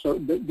bank. So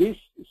this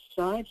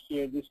side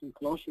here, this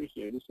enclosure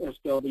here, this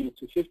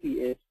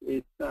SPLW250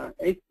 is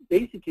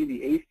basically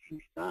the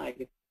AC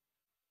side,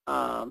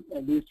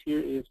 and this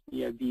here is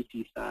the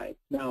DC side.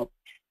 Now,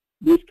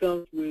 this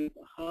comes with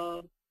a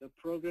hub, the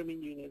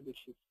programming unit,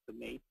 which is the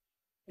mate,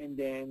 and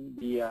then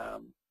the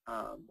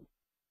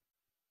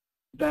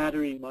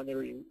battery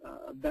monitoring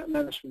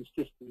management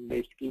system,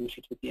 basically, which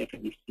is what the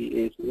FMEC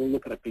is. We'll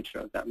look at a picture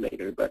of that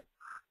later. But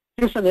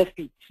here's an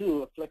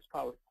SP2, a Flex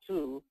Power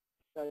 2.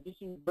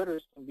 These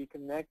inverters can be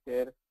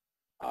connected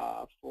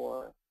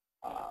for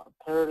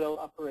parallel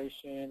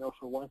operation, or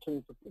for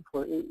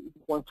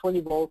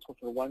 120 volts, or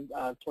for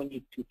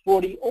 120 to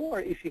 40,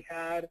 or if you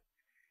had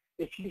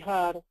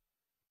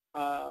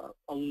a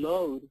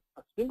load,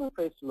 a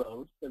single-phase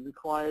load that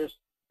requires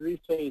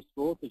three-phase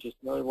voltages.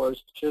 In other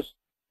words, just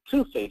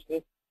two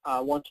phases,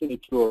 120,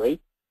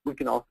 208. We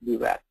can also do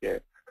that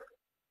here.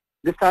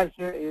 This side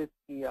here is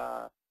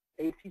the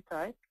AC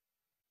side,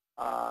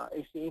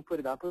 AC input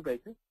and output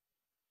breakers.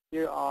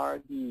 Here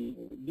are the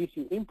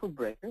DC input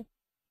breakers.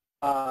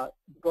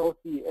 Both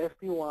the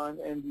SP1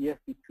 and the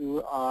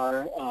SP2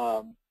 are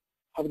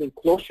have an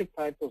enclosure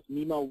type of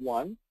NEMA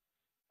 1,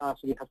 so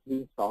they have to be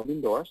installed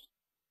indoors.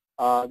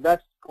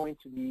 That's going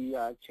to be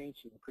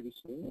changing pretty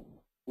soon,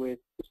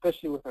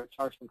 especially with our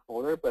charge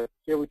controller. But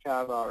here we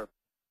have our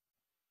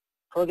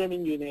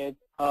programming unit.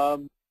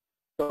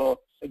 So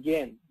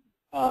again,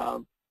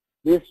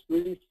 this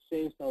really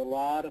saves a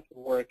lot of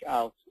work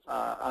out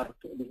of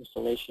the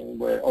installation,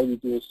 where all you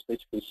do is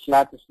basically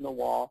slap this in the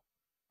wall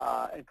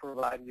and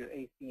provide your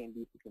AC and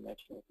DC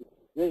connections.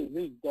 It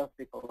really does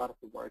take a lot of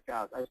the work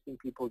out. I've seen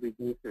people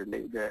reduce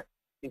their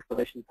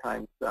installation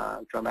times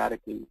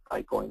dramatically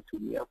by going to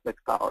the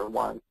Flex Power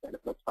 1s and the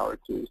Flex Power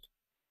 2s.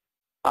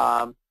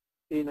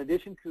 In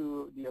addition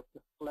to the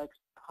Flex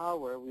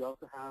Power, we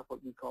also have what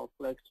we call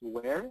Flex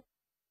Wear,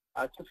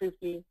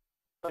 250,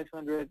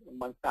 500, and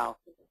 1000.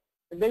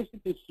 And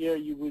basically here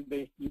you would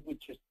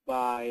just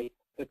buy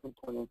the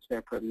components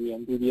separately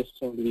and do the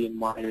assembly and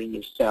wiring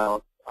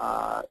yourself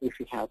if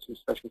you have some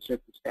special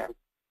circumstance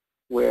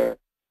where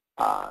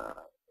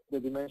the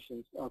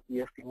dimensions of the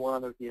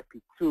FP1 or the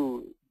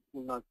FP2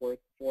 will not work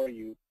for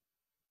you.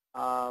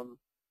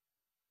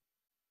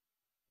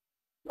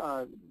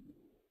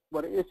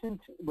 What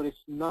is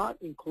not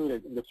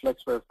included in the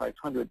FlexWare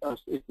 500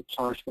 is the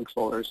charge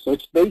controller. So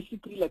it's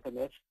basically like an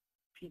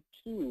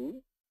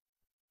FP2,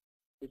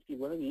 basically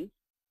one of these,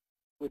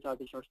 without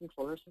the charge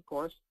controllers, of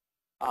course.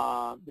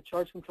 The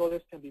charge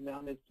controllers can be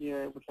mounted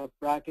here. We have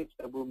brackets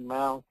that will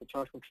mount the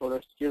charge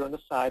controllers here on the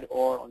side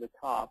or on the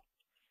top.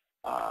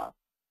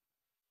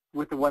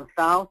 With the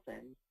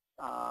 1000,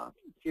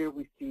 here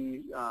we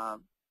see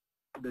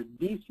the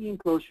DC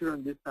enclosure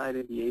on this side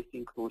and the AC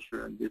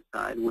enclosure on this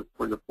side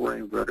for the 4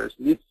 inverters.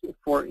 These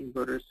 4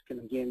 inverters can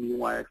again be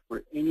wired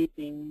for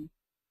anything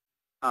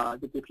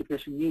that the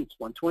application needs: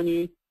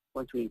 120,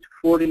 120 to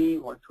 40,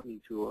 120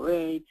 to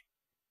 208.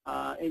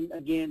 And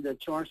again, the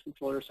charge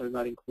controllers are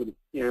not included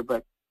here,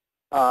 but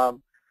I've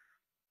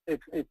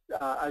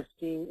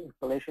seen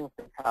installations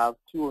that have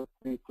 2 or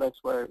 3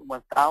 FlexWare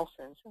 1000s,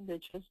 and they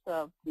just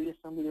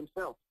reassemble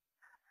themselves.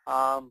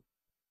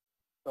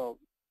 So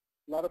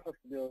a lot of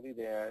flexibility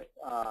there,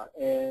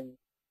 and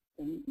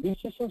these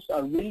systems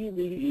are really,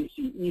 really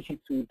easy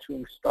to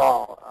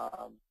install.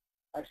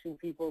 I've seen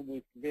people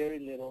with very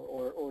little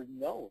or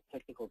no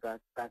technical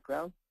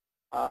background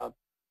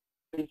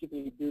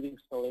basically do the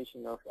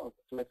installation of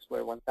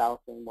FlexWare 1000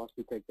 once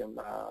we take them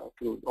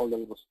through all the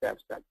little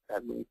steps that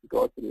we need to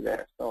go through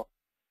there. So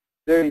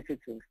very easy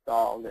to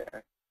install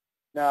there.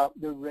 Now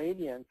the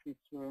Radiant,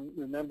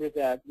 remember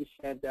that we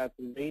said that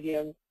the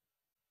Radiant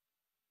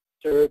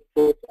serves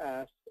both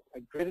as a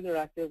grid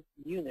interactive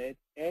unit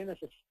and as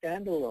a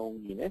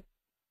standalone unit,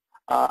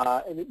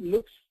 and it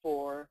looks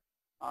for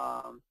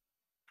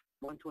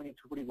 120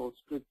 to 40 volt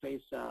split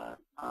phase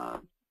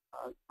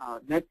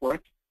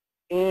network,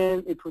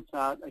 and it puts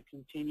out a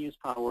continuous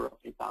power of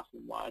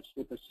 8,000 watts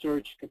with a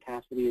surge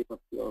capacity of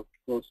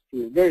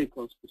very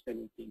close to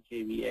 17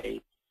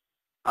 kVA.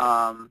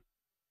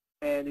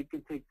 And it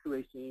can take 2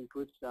 AC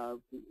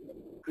inputs,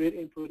 grid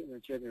input and a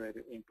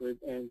generator input.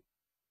 And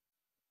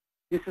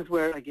this is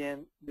where,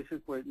 again, it's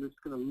going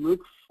to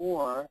look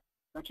for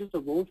not just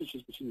the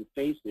voltages between the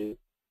phases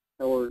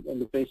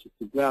and the phases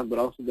to ground, but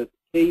also the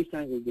phase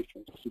angle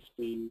difference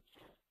between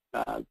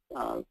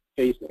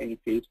phase to any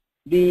phase.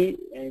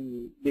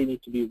 And they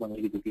need to be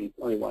 180 degrees,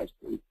 otherwise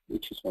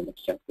it just won't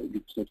accept it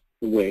because of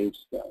the way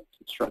it's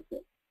constructed.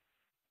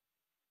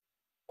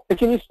 It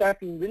can be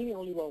stacked in really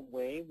only one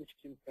way, which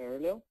is in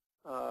parallel.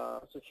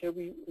 So here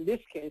in this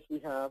case, we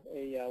have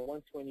a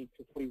 120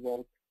 to 40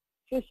 volt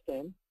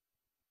system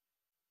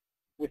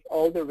with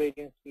all the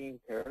radiants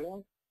being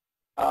parallel.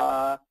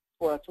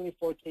 For a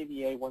 24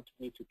 kVA,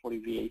 120 to 40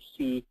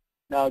 VAC.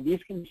 Now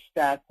these can be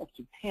stacked up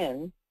to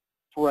 10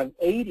 for an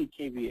 80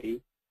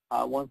 kVA,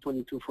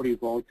 120 to 40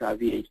 volt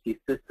VAC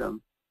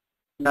system.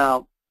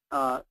 Now,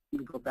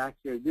 we go back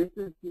here. This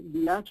is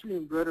the actual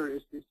inverter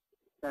is this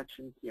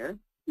section here.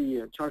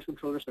 The charge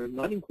controllers are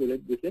not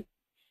included with it.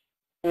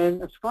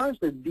 And as far as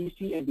the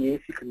DC and the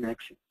AC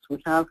connections,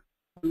 we have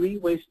 3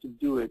 ways to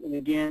do it. And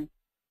again,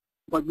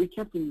 what we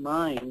kept in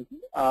mind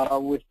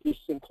with these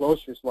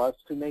enclosures was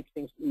to make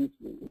things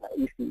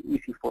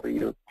easy for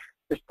you.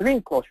 There's 3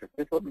 enclosures.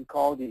 This is what we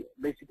call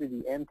basically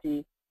the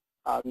empty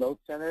load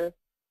center.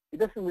 It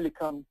doesn't really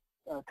come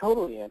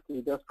totally empty.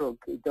 It does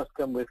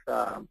come with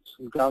some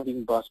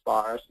grounding bus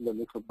bars and the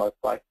neutral bus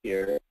bar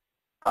here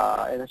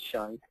and a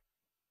shunt.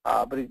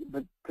 But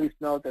please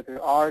note that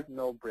there are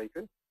no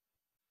breakers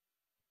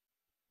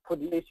for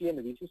the AC and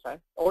the DC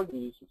side or the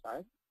DC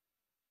side.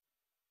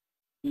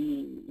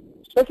 The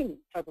second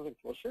type of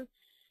enclosure,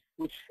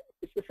 which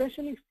is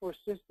essentially for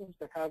systems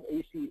that have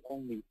AC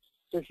only.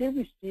 So here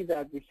we see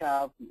that we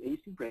have the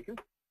AC breaker,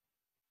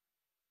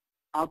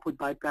 output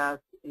bypass,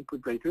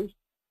 input breakers.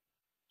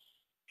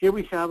 Here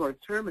we have our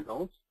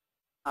terminals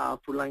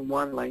for line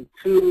 1, line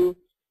 2.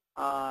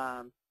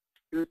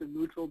 Here's the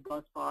neutral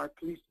bus bar.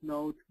 Please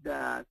note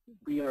that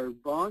we are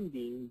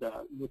bonding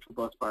the neutral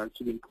bus bar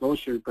to the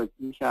enclosure, but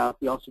we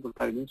also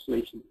provide an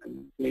insulation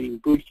and insulating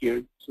boot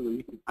here so that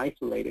we can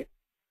isolate it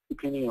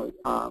depending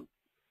on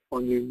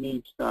your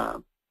needs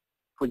for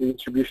the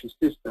distribution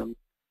system.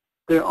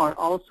 There are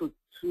also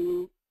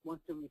 2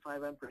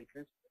 175 amp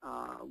breakers,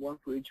 1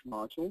 for each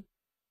module.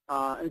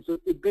 And so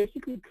it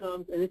basically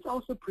comes, and it's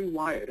also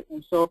pre-wired.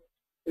 And so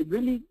it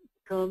really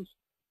comes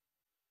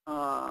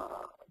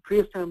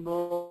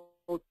pre-assembled,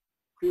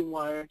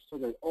 pre-wired, so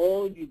that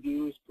all you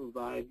do is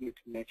provide your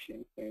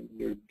connections and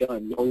you're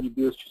done. All you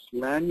do is just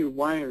land your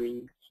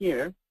wiring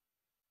here,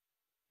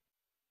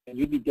 and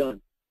you'll be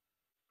done.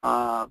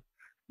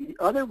 The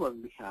other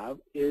one we have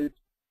is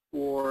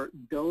for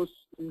those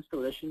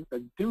installations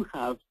that do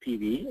have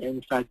PV. And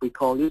in fact, we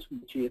call this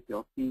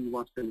GSLC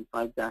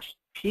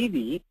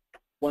 175-PV,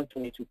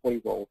 120 to 40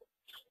 volt.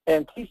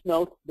 And please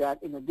note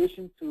that in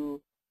addition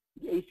to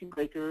the AC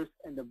breakers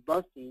and the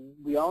busing,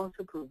 we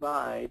also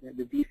provide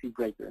the DC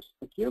breakers.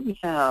 So here we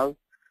have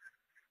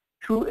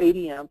 2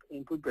 80 amp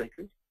input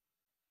breakers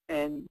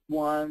and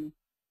 1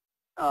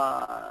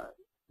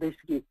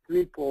 basically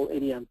 3-pole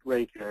 80 amp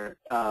breaker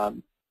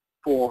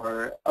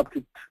for up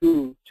to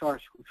 2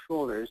 charge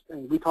controllers.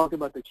 And we talked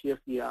about the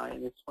GFDI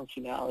and its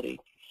functionality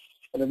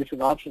and the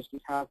different options we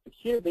have. But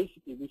here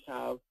basically we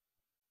have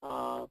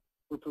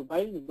we're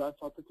providing the blind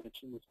spot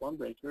protection with 1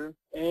 breaker,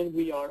 and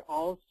we are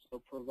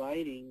also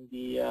providing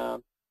the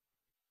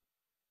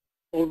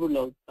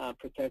overload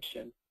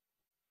protection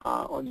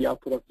on the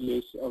output of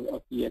the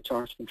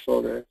charge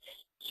controller.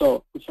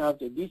 So we have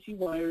the DC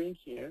wiring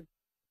here.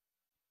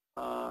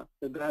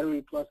 The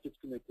battery plus is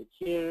connected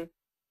here.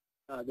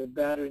 The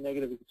battery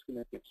negative is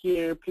connected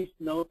here. Please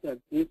note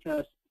that this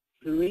has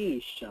 3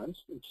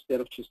 shunts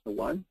instead of just the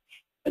 1.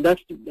 And the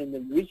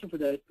reason for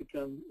that is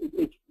because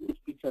it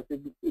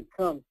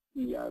comes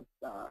the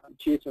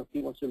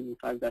GSLC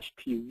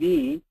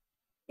 175-PV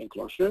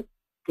enclosure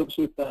comes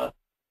with an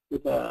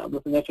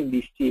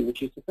FMBC,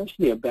 which is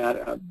essentially a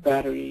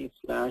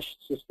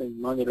battery/system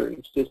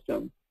monitoring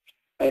system.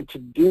 And to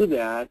do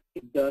that,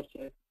 it does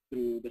it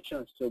through the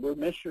shunts. So we're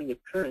measuring the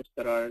currents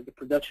that are the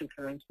production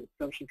currents, the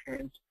consumption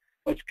currents,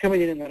 what's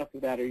coming in and out of the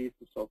batteries,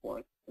 and so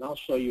forth. And I'll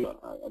show you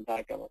a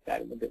diagram of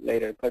that in a bit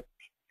later. But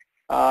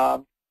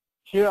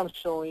here I'm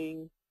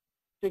showing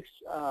 6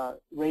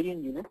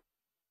 radiant units,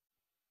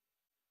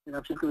 and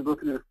I'm just going to go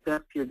through the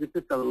steps here. This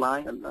is a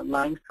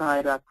line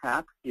side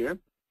tap here.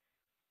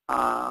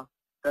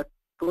 That's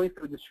going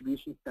through the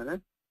distribution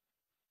center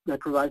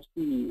that provides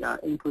the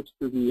inputs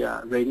to the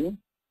radiant,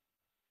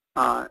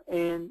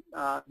 and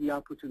the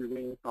output to the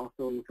radiant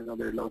also with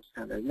another load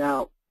center.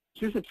 Now,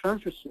 here's a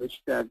transfer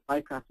switch that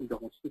bypasses the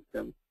whole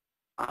system,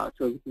 so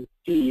we can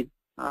feed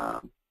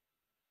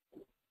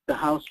the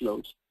house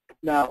loads.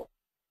 Now,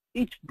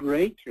 each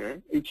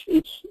breaker, each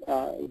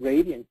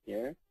radiant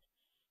here,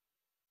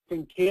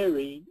 can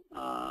carry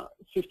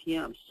 50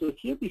 amps. So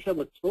here we have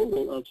a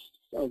total of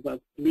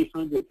about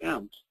 300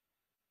 amps.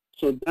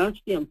 So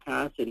that's the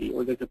ampacity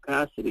or the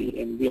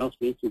capacity, and we also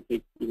need to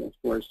take, of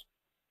course,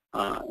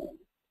 the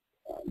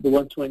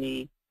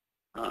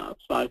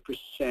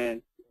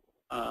 125%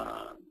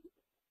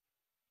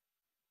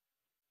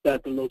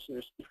 that the load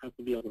centers have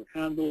to be able to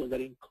handle, and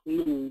that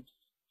includes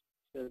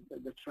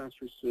the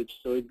transfer switch.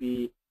 So it'd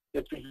be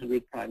the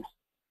 300 times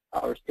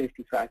our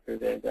safety factor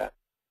there that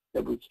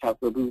we would have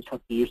to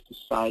use to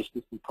size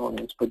these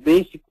components. But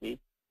basically,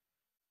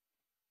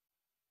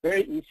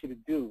 very easy to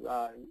do.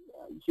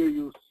 Here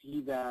you'll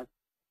see that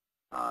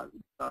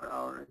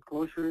our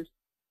enclosures,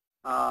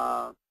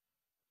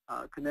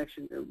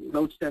 connection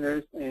load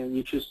centers, and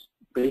you just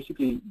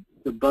basically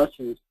the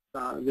buttons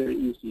very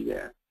easy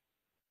there.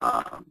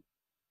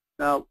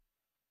 Now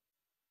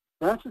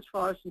that's as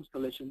far as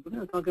installation. We're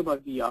going to talk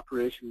about the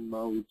operation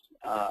modes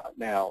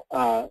now,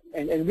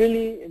 and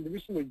really, and the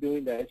reason we're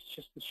doing that is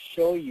just to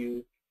show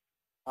you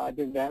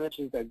the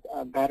advantages that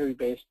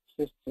battery-based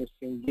systems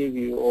can give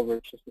you over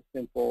just a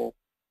simple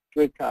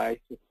grid-tie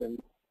system.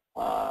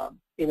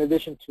 In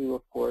addition to,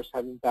 of course,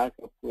 having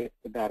backup with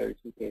the batteries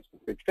in case the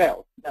grid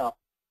fails. Now,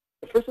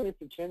 the first one is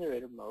the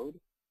generator mode.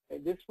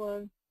 And this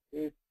one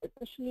is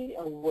essentially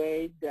a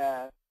way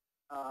that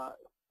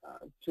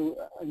to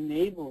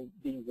enable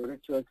the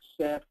inverter to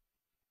accept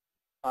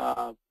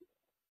a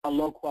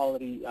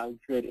low-quality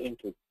grid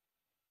input.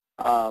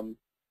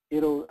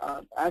 It'll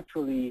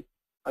actually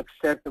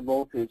accept the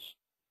voltage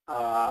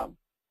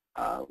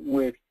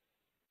with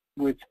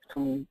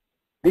some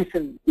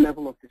decent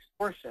level of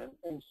distortion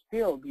and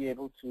still be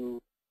able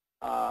to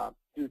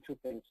do two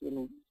things.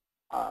 It'll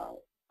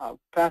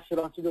pass it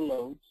on to the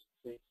loads,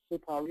 to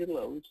power your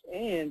loads,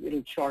 and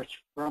it'll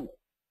charge from it.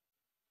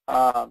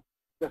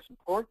 The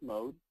support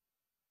mode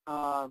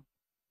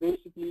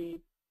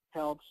basically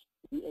helps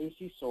the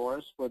AC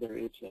source, whether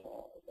it's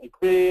a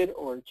grid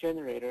or a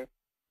generator,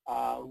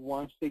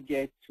 once they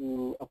get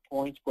to a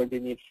point where they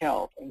need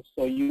help. And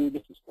so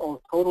this is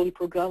all totally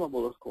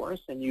programmable, of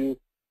course, and you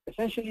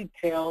essentially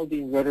tell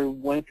the inverter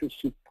when to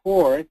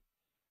support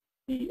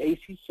the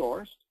AC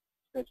source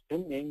that's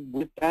pending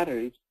with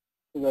batteries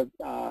so that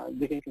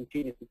they can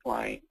continue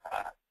supplying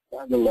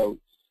the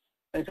loads.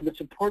 And so the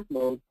support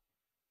mode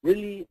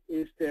really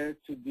is there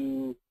to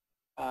do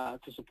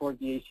to support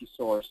the AC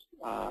source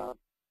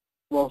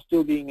while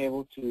still being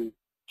able to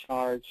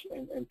charge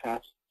and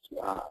pass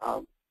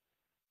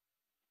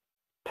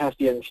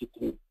the energy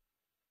through.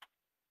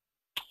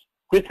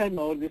 Grid tie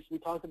mode, we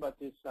talked about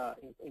this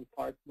in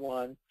part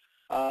one.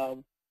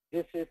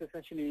 This is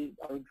essentially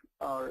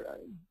our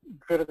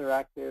grid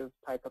interactive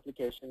type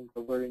application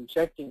where we're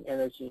injecting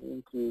energy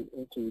into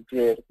the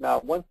grid. Now,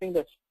 one thing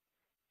that's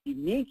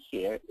unique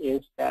here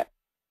is that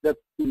the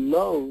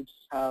loads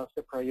have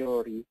the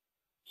priority.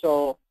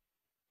 So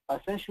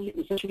essentially,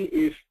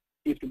 if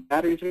the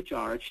batteries are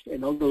charged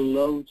and all the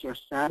loads are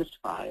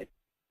satisfied,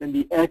 then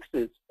the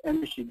excess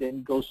energy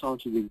then goes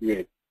onto the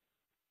grid.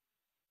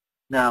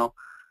 Now,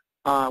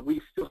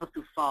 we still have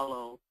to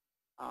follow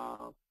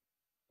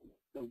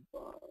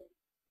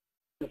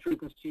the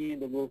frequency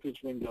and the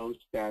voltage windows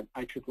that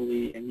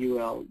IEEE and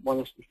UL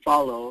want us to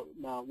follow.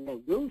 Now, what I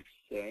will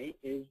say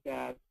is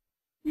that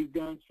we've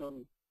done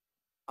some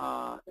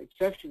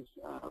exceptions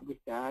with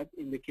that.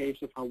 In the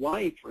case of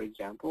Hawaii, for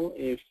example,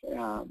 if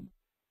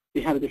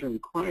they have a different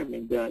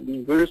requirement, the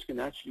inverters can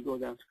actually go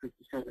down to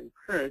 57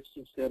 hertz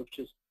instead of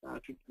just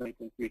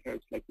 59.3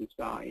 hertz like we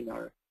saw in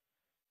our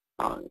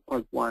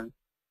part one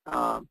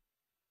of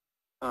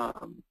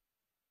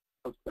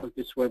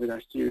this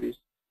webinar series.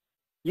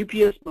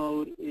 UPS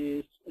mode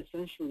is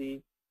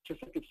essentially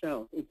just like it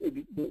sounds.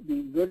 The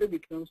inverter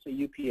becomes a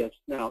UPS.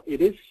 Now,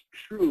 it is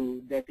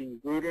true that the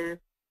inverter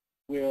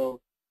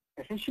will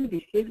essentially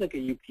behave like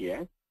a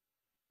UPS,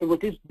 but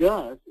what this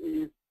does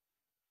is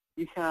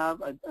you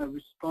have a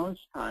response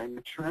time,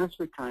 a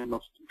transfer time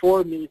of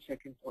 4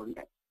 milliseconds or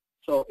less.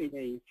 So in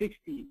a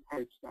 60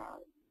 hertz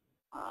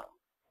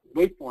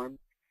waveform,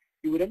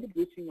 you would end up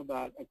using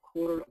about a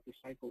quarter of the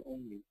cycle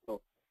only.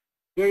 So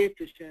very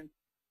efficient,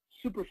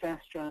 super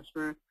fast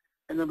transfer,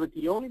 but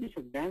the only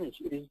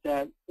disadvantage is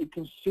that it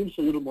consumes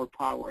a little more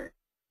power.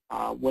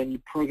 When you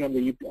program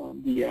the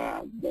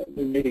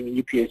rating in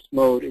UPS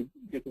mode,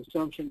 the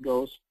consumption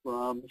goes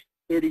from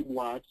 30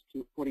 watts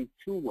to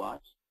 42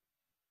 watts,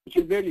 which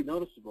is very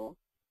noticeable.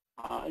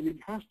 And it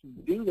has to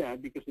do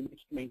that because it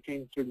needs to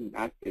maintain certain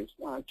actives,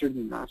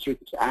 certain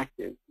circuits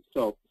active.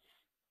 So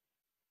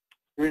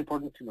very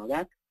important to know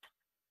that.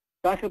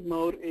 Backup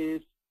mode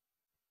is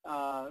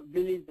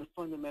really the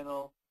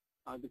fundamental,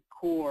 the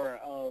core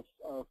of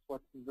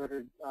what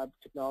inverter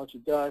technology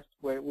does,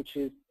 which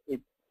is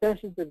it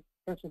senses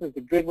that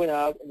the grid went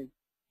out and it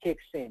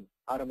kicks in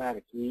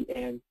automatically,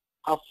 and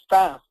how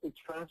fast it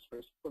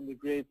transfers from the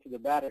grid to the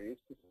batteries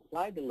to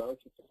supply the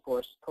loads is, of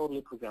course,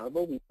 totally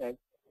programmable. We said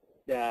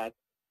that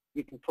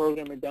we can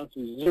program it down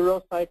to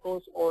 0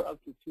 cycles or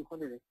up to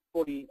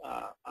 240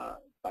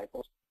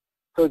 cycles.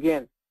 So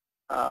again,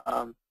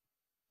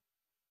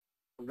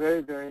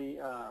 very, very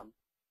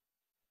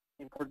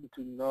important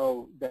to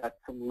know that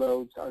some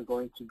loads are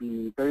going to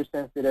be very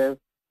sensitive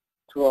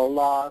to a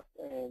loss,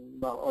 and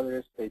while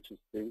others they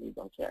just really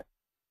don't care.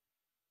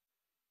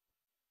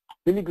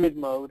 Mini grid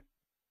mode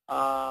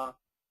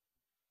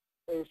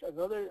is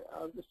another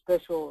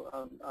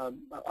special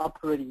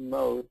operating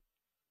mode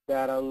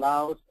that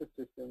allows the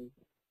system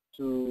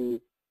to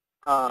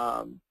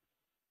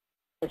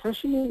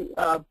essentially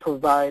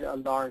provide a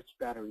large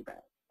battery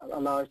bank, a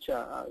large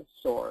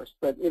source,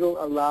 but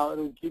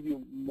it'll give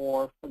you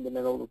more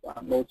fundamental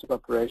modes of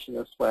operation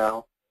as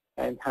well.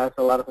 and has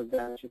a lot of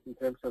advantages in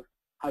terms of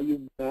how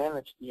you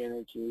manage the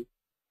energy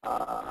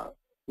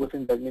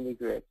within the mini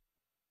grid.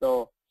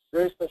 So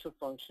very special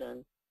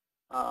function,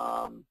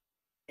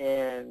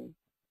 and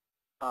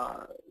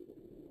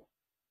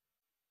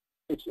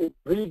it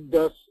really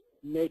does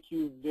make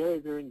you very,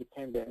 very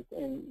independent.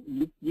 And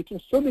you can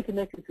still be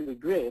connected to the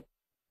grid,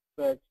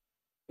 but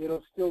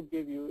it'll still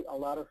give you a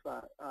lot of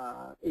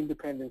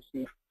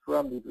independency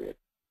from the grid.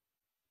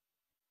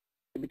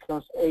 It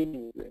becomes a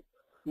mini grid.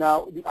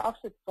 Now, the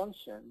offset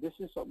function, this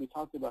is what we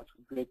talked about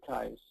for grid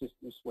tie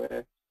systems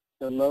where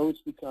the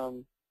loads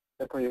become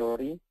the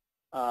priority.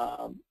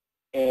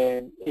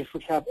 And if we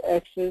have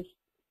excess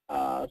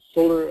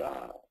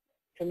solar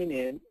coming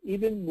in,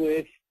 even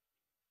with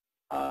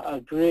a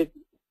grid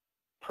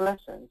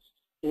presence,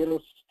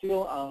 it'll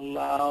still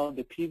allow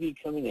the PV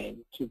coming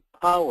in to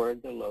power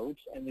the loads.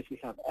 And if we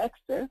have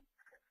excess,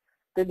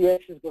 then the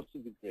excess goes to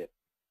the grid.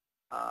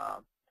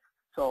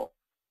 So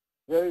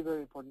very,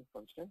 very important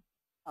function.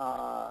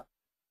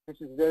 This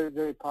is very,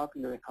 very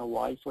popular in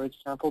Hawaii, for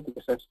example,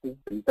 because that's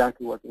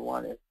exactly what they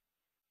wanted.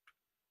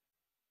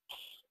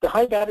 The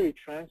high battery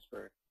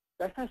transfer,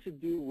 that has to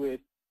do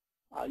with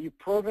you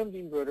program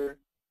the inverter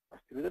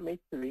through the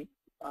MATE-3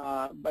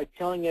 by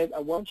telling it, I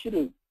want you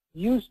to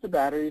use the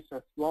batteries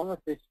as long as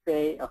the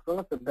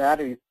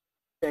batteries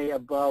stay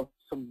above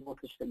some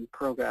voltage that you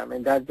program,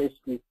 and that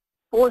basically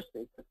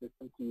forces the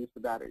system to use the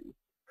batteries.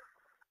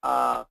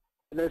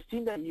 And I've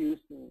seen that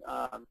used in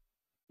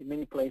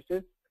many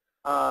places.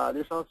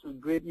 There's also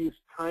grid use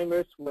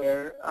timers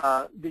where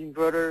the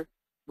inverter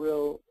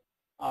will,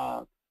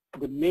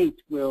 the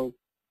MATE will,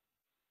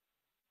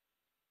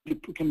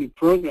 can be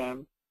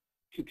programmed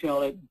to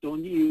tell it,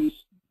 don't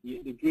use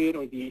the grid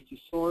or the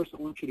AC source, I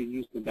want you to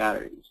use the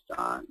batteries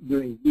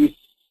during these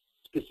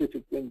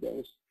specific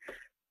windows.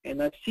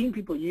 And I've seen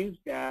people use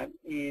that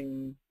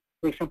in,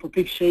 for example,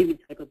 peak shaving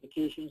type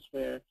applications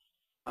where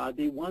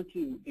they want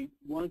to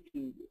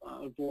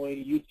avoid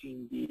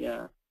using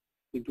the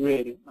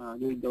grid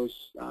during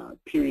those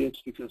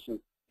periods because of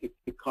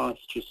the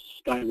cost just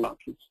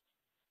skyrockets.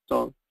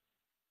 So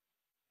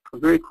a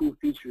very cool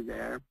feature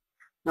there.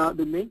 Now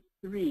the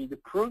MATE-3, the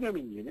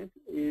programming unit,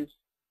 is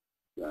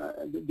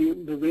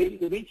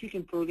the rate you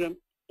can program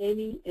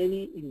any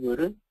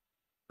inverter.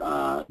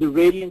 The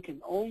radiant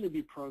can only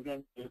be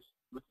programmed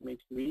with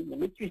MATE-3. The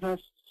MATE-3 has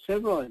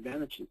several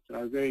advantages that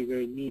are very,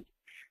 very neat.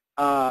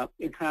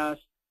 It has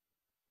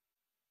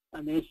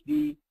an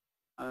SD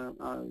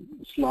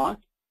slot,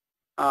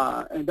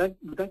 and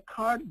that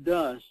card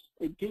does,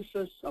 it gives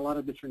us a lot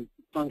of different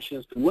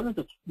functions. One of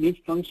the main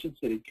functions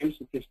that it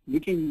gives us is we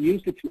can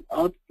use it to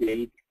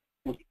update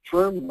the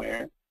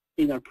firmware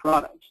in our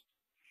products.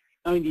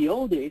 Now, in the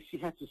old days, you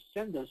had to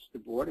send us the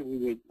board, and we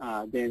would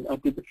then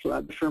update the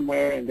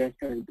firmware and then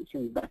send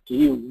it back to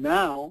you.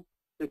 Now,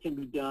 that can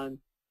be done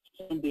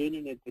on the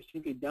internet by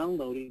simply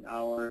downloading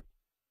our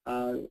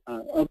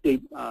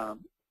update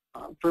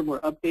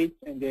firmware updates,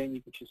 and then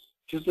you can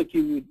just like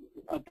you would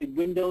update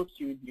Windows,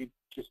 you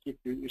just get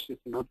your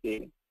system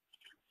updated.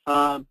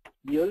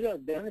 The other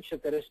advantage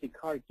that SD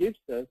card gives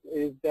us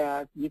is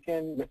that you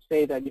can, let's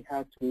say that you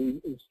have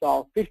to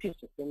install 50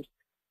 systems,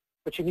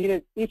 but you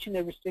needed each and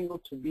every single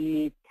to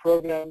be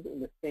programmed in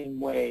the same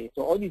way.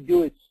 So all you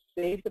do is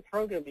save the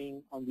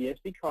programming on the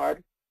SD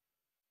card,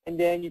 and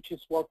then you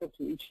just walk up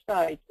to each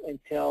site and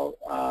tell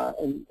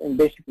and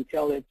basically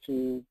tell it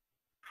to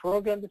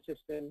program the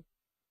system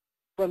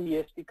from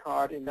the SD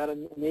card, and that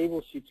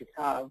enables you to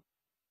have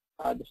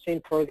the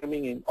same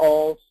programming in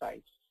all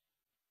sites.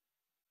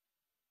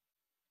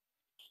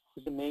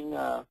 This is the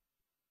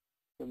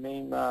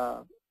main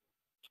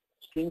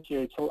screen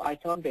here. It's all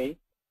icon-based.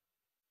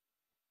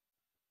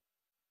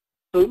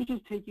 So let me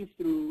just take you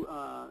through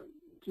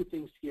two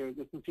things here.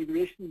 The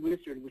configuration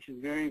wizard, which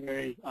is very,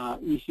 very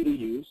easy to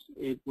use.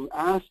 It will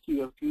ask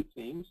you a few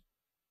things,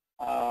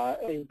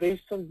 and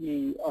based on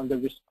the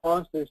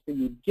responses that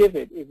you give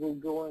it, it will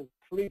go and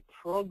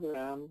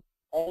pre-program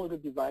all the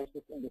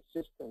devices in the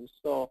system.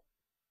 So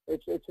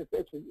it's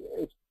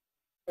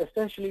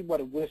essentially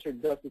what a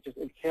wizard does, which is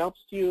it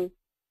helps you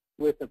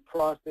with the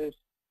process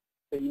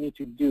that you need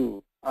to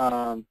do.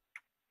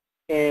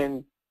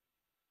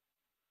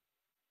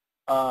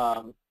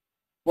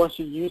 Once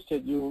you use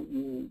it,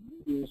 you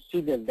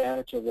see the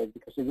advantage of it,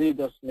 because it really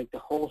does make the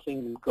whole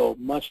thing go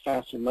much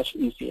faster, much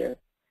easier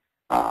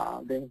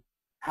than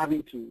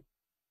having to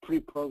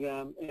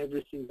pre-program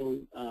every single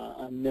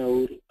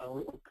node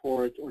or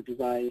port or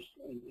device,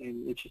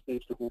 and it just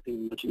makes the whole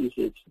thing much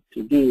easier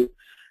to do.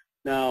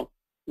 Now,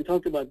 we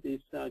talked about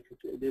this,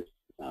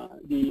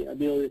 the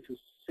ability to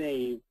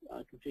save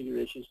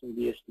configurations from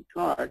the SD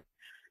card.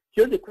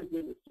 Here's the quick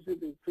window. This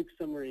is the quick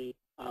summary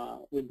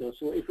window.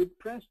 So if we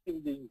press the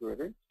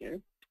inverter here,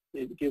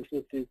 it gives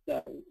us this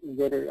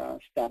inverter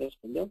status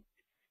window.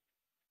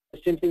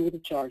 The same thing with the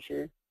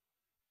charger.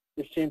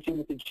 The same thing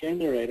with the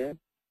generator.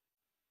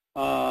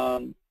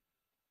 Same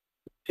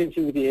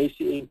thing with the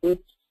AC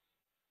inputs.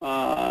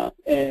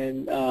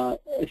 And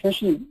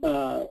essentially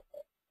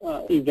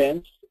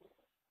events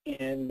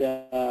and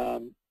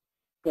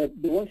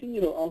But the one thing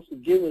it'll also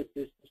give us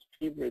is this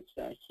favorites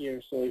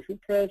here. So if we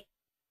press,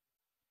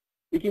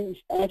 we can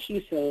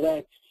actually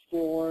select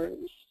 4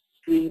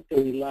 screens that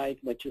we like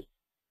by just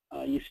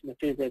using the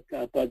favorite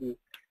button.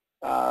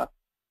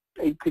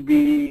 It could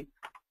be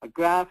a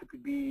graph, it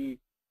could be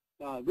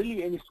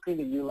really any screen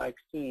that you like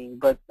seeing.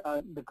 But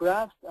the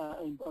graphs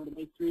on the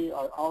Mate 3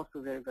 are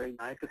also very, very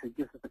nice because it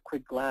gives us a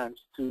quick glance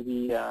to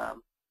the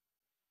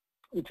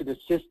into the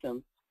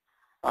system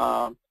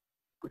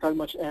without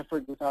much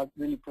effort, without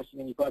really pressing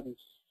any buttons.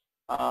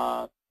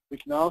 We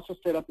can also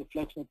set up the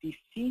flexible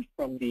PC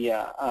from the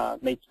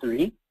Mate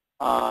 3,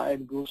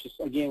 and we'll just,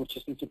 again, we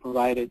just need to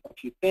provide it a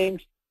few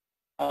things.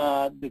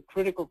 The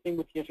critical thing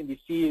with the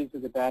FNDC is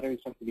that the batteries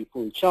have to be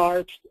fully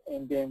charged,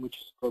 and then we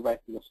just go right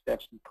through the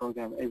steps and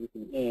program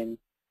everything in.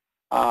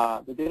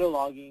 The data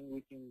logging,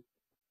 we can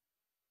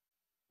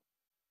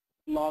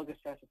log as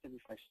fast as every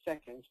 5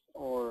 seconds,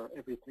 or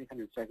every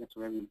 300 seconds,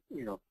 or every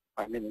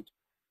 5 minutes.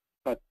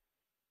 But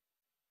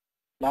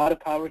a lot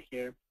of power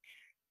here.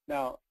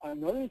 Now,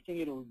 another thing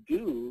it'll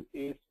do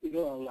is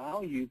it'll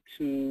allow you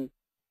to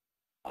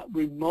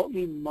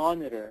remotely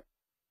monitor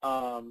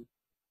a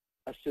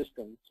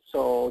system.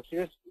 So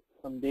here's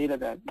some data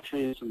that show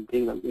you some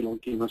data that it'll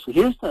give us. So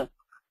here's the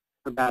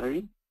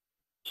battery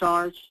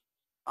charge,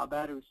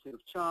 battery state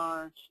of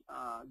charge,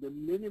 the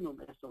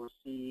minimum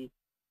SOC, the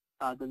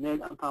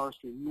net amp hours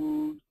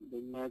removed, the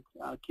net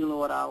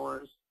kilowatt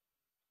hours,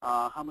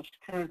 how much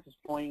current is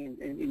flowing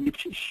in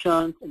each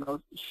shunt, and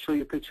I'll show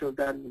you a picture of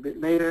that in a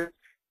bit later.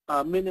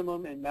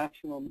 Minimum and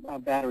maximum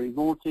battery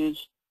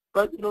voltage,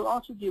 but it'll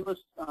also give us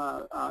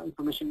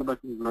information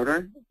about the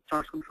inverter,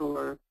 charge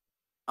controller,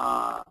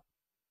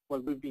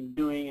 what we've been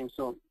doing, and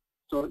so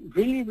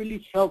really,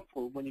 really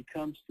helpful when it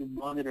comes to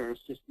monitor a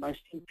system. I've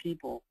seen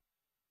people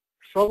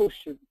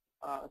troubleshoot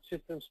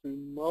systems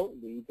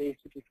remotely,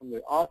 basically from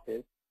their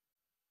office,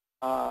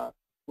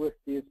 with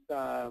this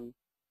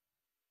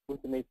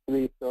with the Mate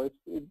 3. So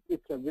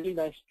it's a really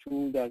nice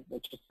tool that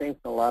just saves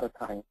a lot of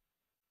time.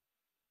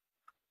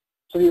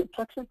 So the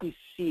flexible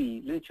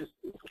PC, let's just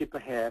skip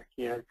ahead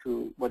here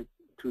to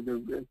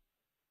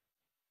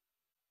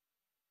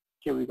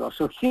here we go.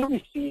 So here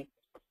we see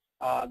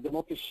the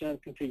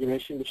multi-shunt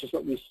configuration, which is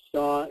what we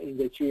saw in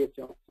the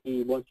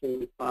GSLC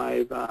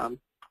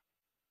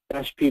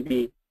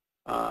 175-PV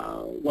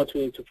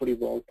 120 to 40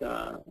 volt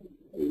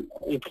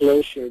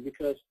enclosure,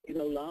 because it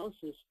allows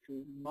us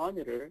to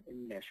monitor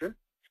and measure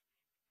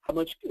how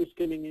much is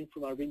coming in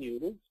from our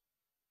renewables,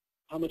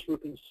 how much we're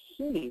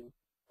consuming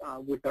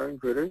with our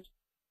inverters,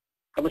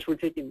 how much we're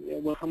taking,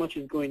 how much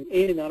is going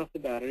in and out of the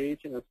batteries,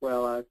 and as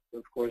well as,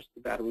 of course,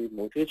 the battery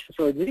voltage.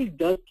 So it really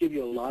does give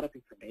you a lot of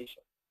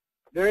information.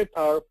 Very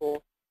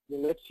powerful. It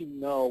lets you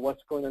know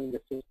what's going on in the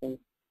system,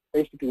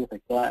 basically with a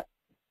glass.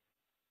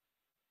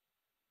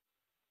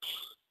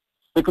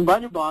 The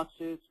combiner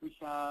boxes, we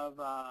have,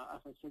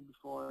 as I said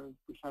before,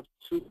 we have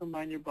 2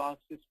 combiner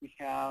boxes. We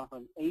have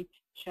an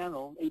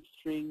 8-channel,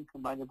 8-string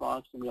combiner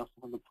box, and we also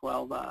have a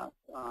 12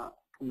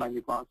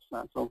 combiner box,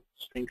 so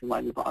string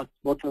combiner box,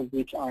 both of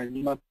which are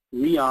NEMA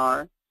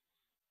 3R.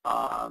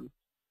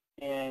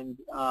 And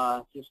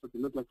here's what they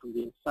look like from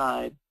the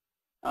inside.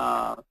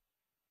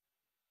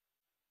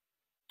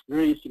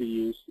 Very easy to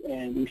use.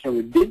 And we have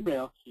a DIN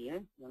rail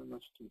here. I don't know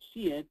if you can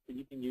see it, but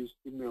you can use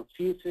DIN rail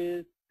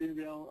fuses, DIN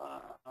rail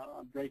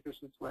breakers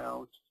as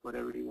well, just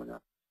whatever you want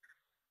to,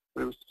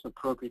 whatever's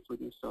appropriate for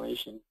the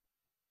installation.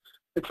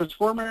 The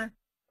transformer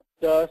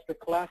does the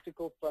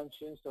classical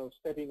functions of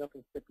stepping up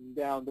and stepping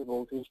down the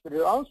voltage, but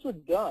it also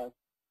does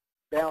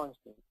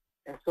balancing.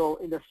 And so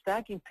in the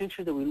stacking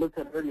picture that we looked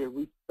at earlier,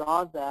 we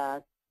saw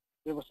that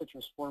there was a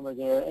transformer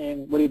there,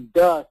 and what it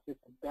does is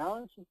it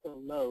balances the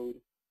load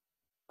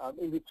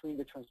in between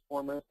the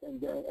transformers,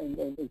 and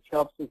it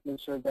helps us make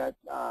sure that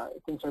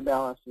things are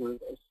balanced. We're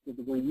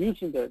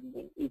using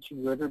each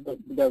inverter, but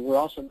that we're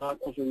also not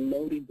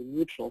overloading the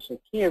neutral. So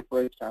here,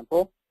 for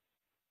example,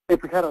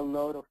 if we had a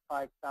load of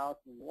 5,000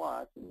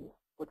 watts,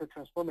 what the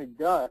transformer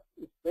does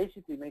is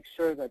basically make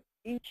sure that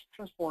each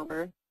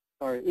inverter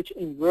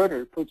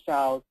puts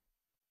out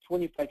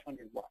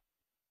 2,500 watts.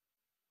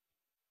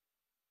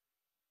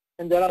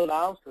 And that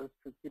allows us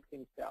to keep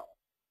things balanced.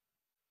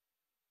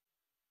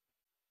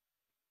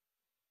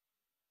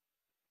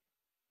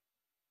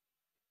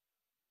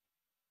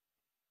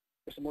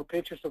 There's some more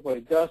pictures of what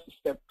it does.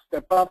 Step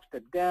up,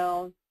 step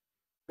down,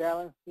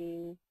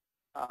 balancing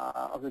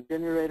of the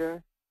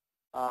generator,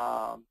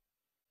 of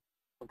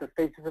the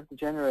phases of the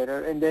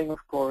generator, and then, of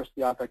course,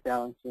 the OutBack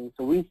balancing.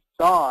 So we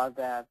saw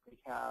that we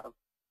have,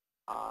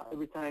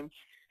 every time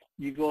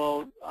you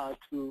go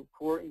to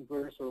 4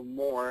 inverters or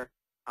more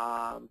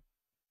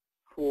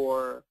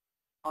for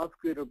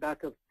off-grid or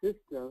backup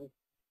systems,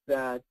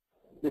 that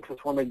the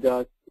transformer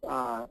does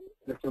a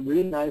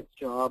really nice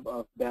job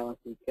of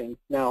balancing things.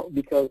 Now,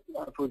 because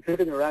for grid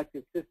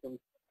interactive systems,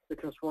 the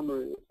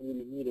transformer is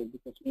really needed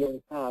because we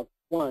only have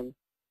 1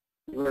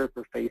 inverter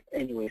per phase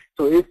anyway.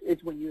 So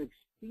it's when you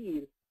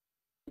exceed,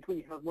 it's when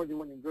you have more than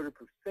 1 inverter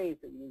per phase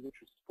that you need the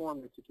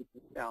transformer to keep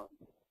things balanced.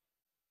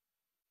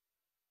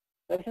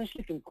 that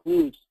essentially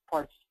concludes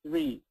part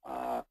 3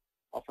 of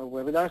our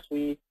webinars.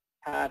 We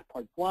had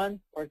part 1,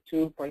 part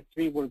 2, part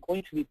 3. We're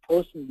going to be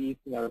posting these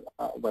in our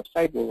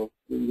website. We'll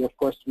of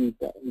course, be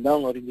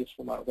downloading this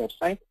from our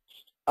website.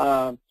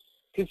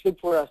 Please look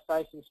for a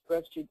sizing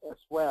spreadsheet as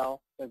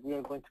well that we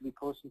are going to be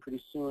posting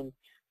pretty soon.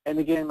 And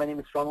again, my name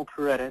is Ronald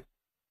Paredes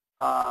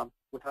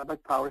with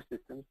OutBack Power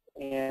Systems.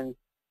 And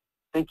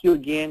thank you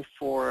again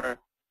for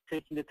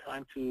taking the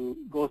time to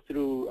go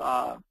through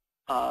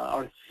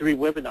our 3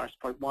 webinars,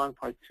 part 1,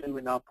 part 2,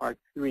 and now part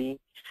 3.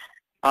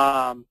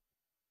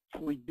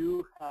 We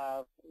do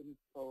have, let me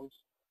post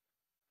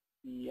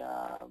the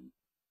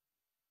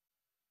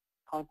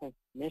contact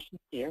information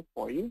here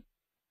for you.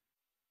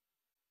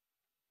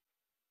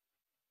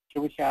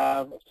 So we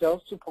have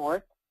sales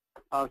support,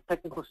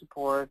 technical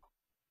support,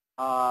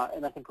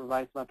 and I can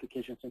provide some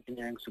applications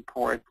engineering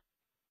support.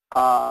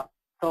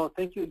 So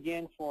thank you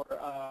again for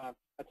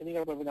attending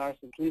our webinars,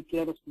 and please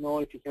let us know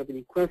if you have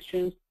any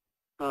questions.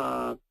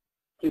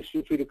 Please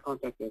feel free to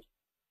contact us.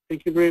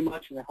 Thank you very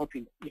much, and I hope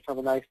you have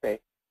a nice day.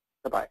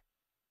 Bye-bye.